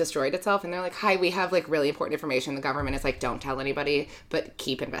it like destroyed itself. And they're like, hi, we have like really important information. The government is like, don't tell anybody, but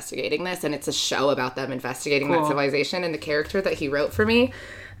keep investigating this. And it's a show about them investigating that civilization. And the character that he wrote for me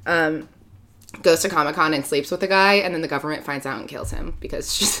goes to Comic-Con and sleeps with a guy. And then the government finds out and kills him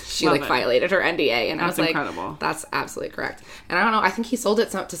because she violated her NDA. And I was like, incredible. That's absolutely correct. And I don't know, I think he sold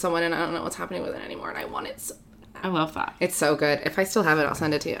it to someone and I don't know what's happening with it anymore. And I want it so bad. I love that. It's so good. If I still have it, I'll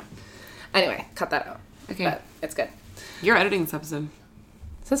send it to you. Anyway, cut that out. Okay. But it's good. You're editing this episode.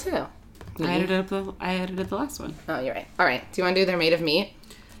 So too. I edited the last one. Oh, you're right. All right. Do you want to do They're Made of Meat?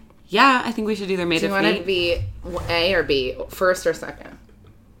 Yeah, I think we should do They're Made of Meat. Do you want to be A or B? First or second?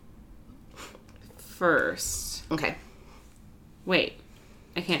 First. Okay. Wait.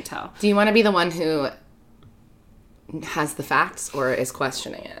 I can't tell. Do you want to be the one who has the facts or is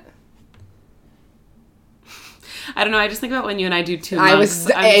questioning it? I don't know. I just think about when you and I do Two Monks.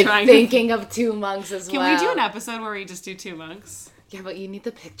 I was thinking of Two Monks as well. Can we do an episode where we just do Two Monks? Yeah, but you need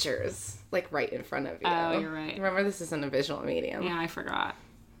the pictures, like, right in front of you. Oh, you're right. Remember, this isn't a visual medium. Yeah, I forgot.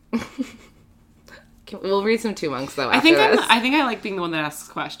 We'll read some Two Monks, though, I think I like being the one that asks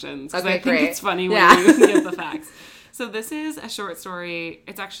questions. Because okay, I think great. It's funny when you give the facts. So this is a short story.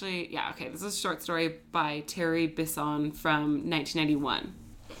 It's actually, this is a short story by Terry Bisson from 1991.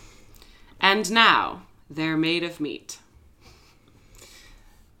 And now... They're made of meat.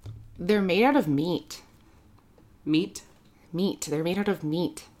 They're made out of meat. Meat? Meat. They're made out of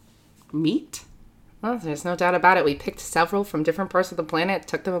meat. Meat? Well, there's no doubt about it. We picked several from different parts of the planet,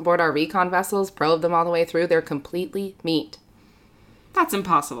 took them aboard our recon vessels, probed them all the way through. They're completely meat. That's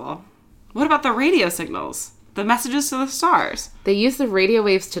impossible. What about the radio signals? The messages to the stars? They use the radio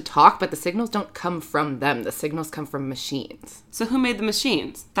waves to talk, but the signals don't come from them. The signals come from machines. So who made the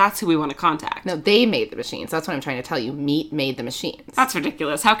machines? That's who we want to contact. No, they made the machines. That's what I'm trying to tell you. Meat made the machines. That's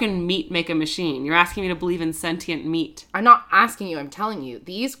ridiculous. How can meat make a machine? You're asking me to believe in sentient meat. I'm not asking you, I'm telling you.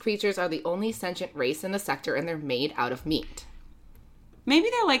 These creatures are the only sentient race in the sector, and they're made out of meat. Maybe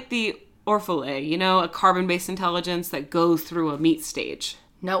they're like the Orphalay, you know, a carbon-based intelligence that goes through a meat stage.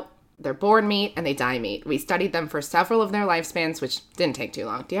 Nope. They're born meat and they die meat. We studied them for several of their lifespans, which didn't take too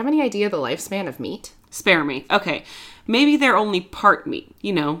long. Do you have any idea the lifespan of meat? Spare me. Okay, maybe they're only part meat,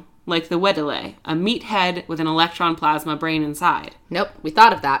 you know, like the Weddellay, a meat head with an electron plasma brain inside. Nope, we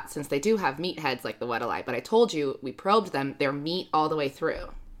thought of that since they do have meat heads like the Weddellay, but I told you, we probed them, they're meat all the way through.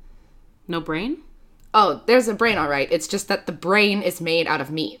 No brain? Oh, there's a brain, all right. It's just that the brain is made out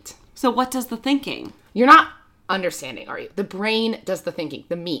of meat. So what does the thinking? You're not understanding, are you? The brain does the thinking,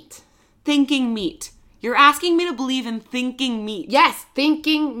 the meat. Thinking meat. You're asking me to believe in thinking meat. Yes,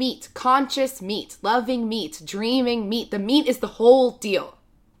 thinking meat, conscious meat, loving meat, dreaming meat. The meat is the whole deal.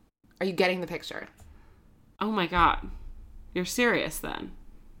 Are you getting the picture? Oh my god. You're serious then?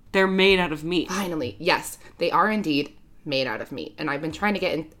 They're made out of meat. Finally, yes, they are indeed made out of meat. And I've been trying to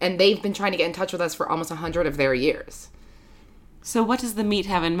get in, and they've been trying to get in touch with us for almost 100 of their years. So what does the meat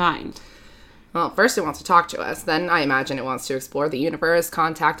have in mind? Well, first it wants to talk to us. Then I imagine it wants to explore the universe,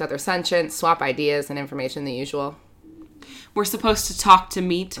 contact other sentients, swap ideas and information, the usual. We're supposed to talk to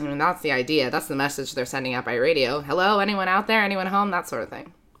meat? I mean, that's the idea. That's the message they're sending out by radio. Hello, anyone out there? Anyone home? That sort of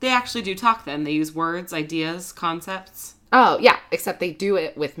thing. They actually do talk then. They use words, ideas, concepts. Oh, yeah, except they do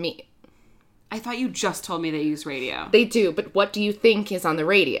it with meat. I thought you just told me they use radio. They do, but what do you think is on the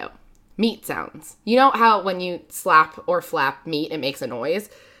radio? Meat sounds. You know how when you slap or flap meat, it makes a noise?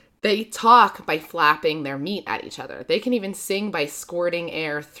 They talk by flapping their meat at each other. They can even sing by squirting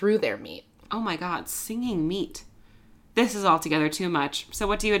air through their meat. Oh my god, singing meat. This is altogether too much. So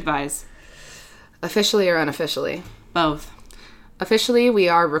what do you advise? Officially or unofficially? Both. Officially, we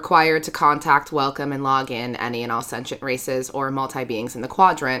are required to contact, welcome, and log in any and all sentient races or multi-beings in the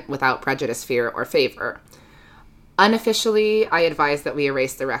quadrant without prejudice, fear, or favor. Unofficially, I advise that we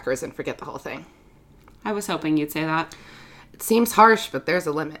erase the records and forget the whole thing. I was hoping you'd say that. It seems harsh, but there's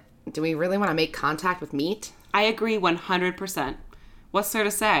a limit. Do we really want to make contact with meat? I agree 100%. What's there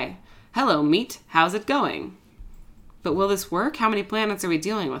to say? Hello, meat. How's it going? But will this work? How many planets are we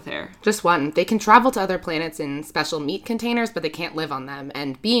dealing with here? Just one. They can travel to other planets in special meat containers, but they can't live on them.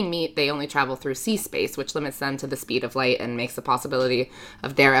 And being meat, they only travel through sea space, which limits them to the speed of light and makes the possibility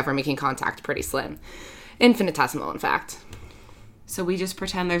of their ever making contact pretty slim. Infinitesimal, in fact. So we just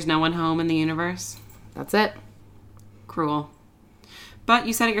pretend there's no one home in the universe? That's it. Cruel. But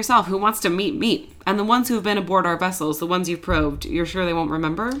you said it yourself, who wants to meet meat? And the ones who have been aboard our vessels, the ones you've probed, you're sure they won't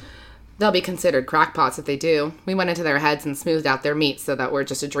remember? They'll be considered crackpots if they do. We went into their heads and smoothed out their meat so that we're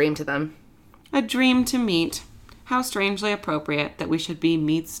just a dream to them. A dream to meet. How strangely appropriate that we should be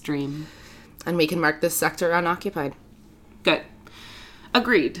meat's dream. And we can mark this sector unoccupied. Good.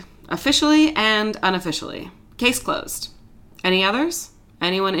 Agreed. Officially and unofficially. Case closed. Any others?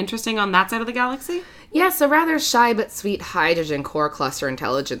 Anyone interesting on that side of the galaxy? Yes, a rather shy but sweet hydrogen core cluster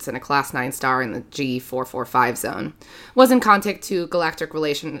intelligence in a Class 9 star in the G445 zone. Was in contact 2 galactic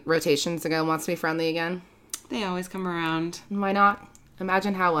rotations ago, wants to be friendly again. They always come around. Why not?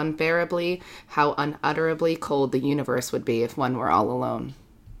 Imagine how unbearably, how unutterably cold the universe would be if one were all alone.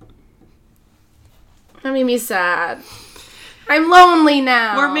 That made me sad. I'm lonely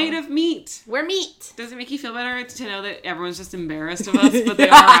now. We're made of meat. We're meat. Does it make you feel better to know that everyone's just embarrassed of us, but they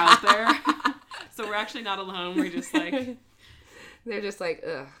are out there? So we're actually not alone. We're just like... They're just like,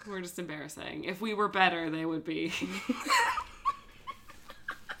 ugh. We're just embarrassing. If we were better, they would be...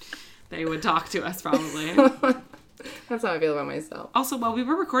 They would talk to us, probably. That's how I feel about myself. Also, while we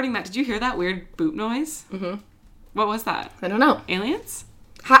were recording that, did you hear that weird boop noise? Mm-hmm. What was that? I don't know. Aliens?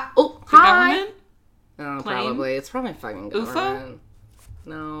 Hi. Oh, The hi. government? Oh, Plane? probably. It's probably fucking UFO? government.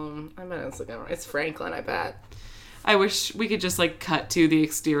 No, I bet it's the government. It's Franklin, I bet. I wish we could just, like, cut to the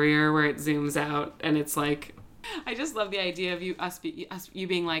exterior where it zooms out, and it's like... I just love the idea of you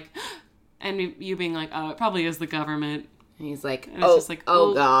being like... And you being like, oh, it probably is the government. And he's like, And it's just like,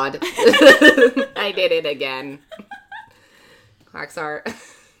 oh oh. God. I did it again. Quacksart.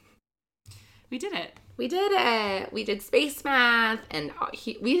 We did it. We did it. We did space math. And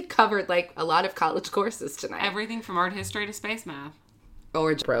we covered, like, a lot of college courses tonight. Everything from art history to space math.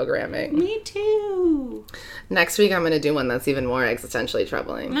 or programming. Me too. Next week, I'm going to do one that's even more existentially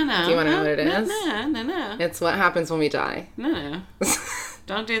troubling. No. Do you want to know what it is? No. It's what happens when we die. No.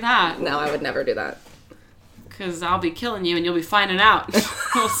 Don't do that. No, I would never do that. Because I'll be killing you and you'll be finding out.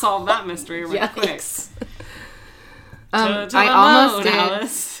 We'll solve that mystery real quick.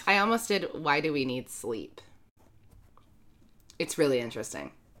 I almost did Why Do We Need Sleep? It's really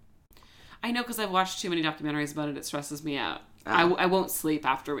interesting. I know because I've watched too many documentaries about it. It stresses me out. I won't sleep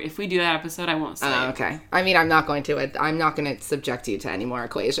after. If we do that episode, I won't sleep. Oh, okay. I mean, I'm not going to. I'm not going to subject you to any more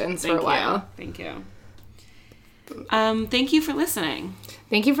equations for a while. Thank you. Thank you for listening.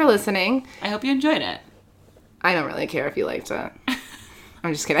 Thank you for listening. I hope you enjoyed it. I don't really care if you liked it.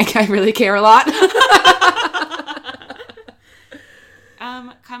 I'm just kidding. I really care a lot.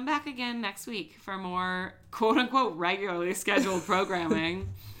 Come back again next week for more quote-unquote regularly scheduled programming.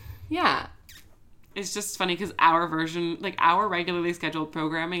 Yeah. It's just funny because our version, like our regularly scheduled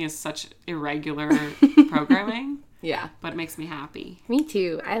programming is such irregular programming. Yeah. But it makes me happy. Me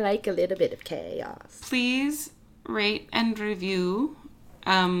too. I like a little bit of chaos. Please rate and review,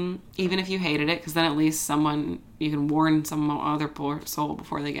 even if you hated it, because then at least you can warn some other poor soul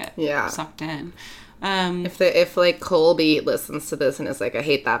before they get sucked in. If like Colby listens to this and is like, I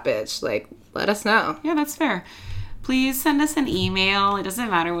hate that bitch, like, let us know. Yeah, that's fair. Please send us an email. It doesn't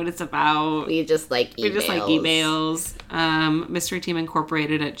matter what it's about. We just like emails.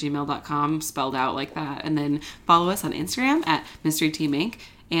 mysteryteamincorporated@gmail.com, spelled out like that. And then follow us on Instagram at Mystery Team Inc.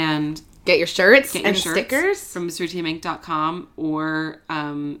 And get your shirts and stickers from mysteryteaminc.com or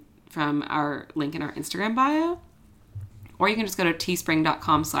from our link in our Instagram bio. Or you can just go to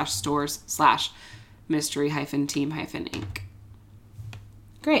teespring.com/stores/mystery-team-inc.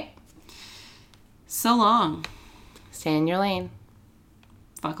 Great. So long. Stay in your lane.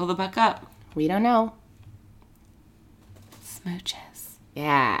 Buckle the buck up. We don't know. Smooches.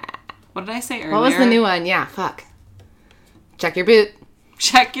 Yeah. What did I say earlier? What was the new one? Yeah, fuck. Check your boot.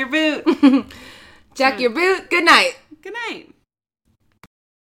 Check your boot. Check your boot. Good night. Good night.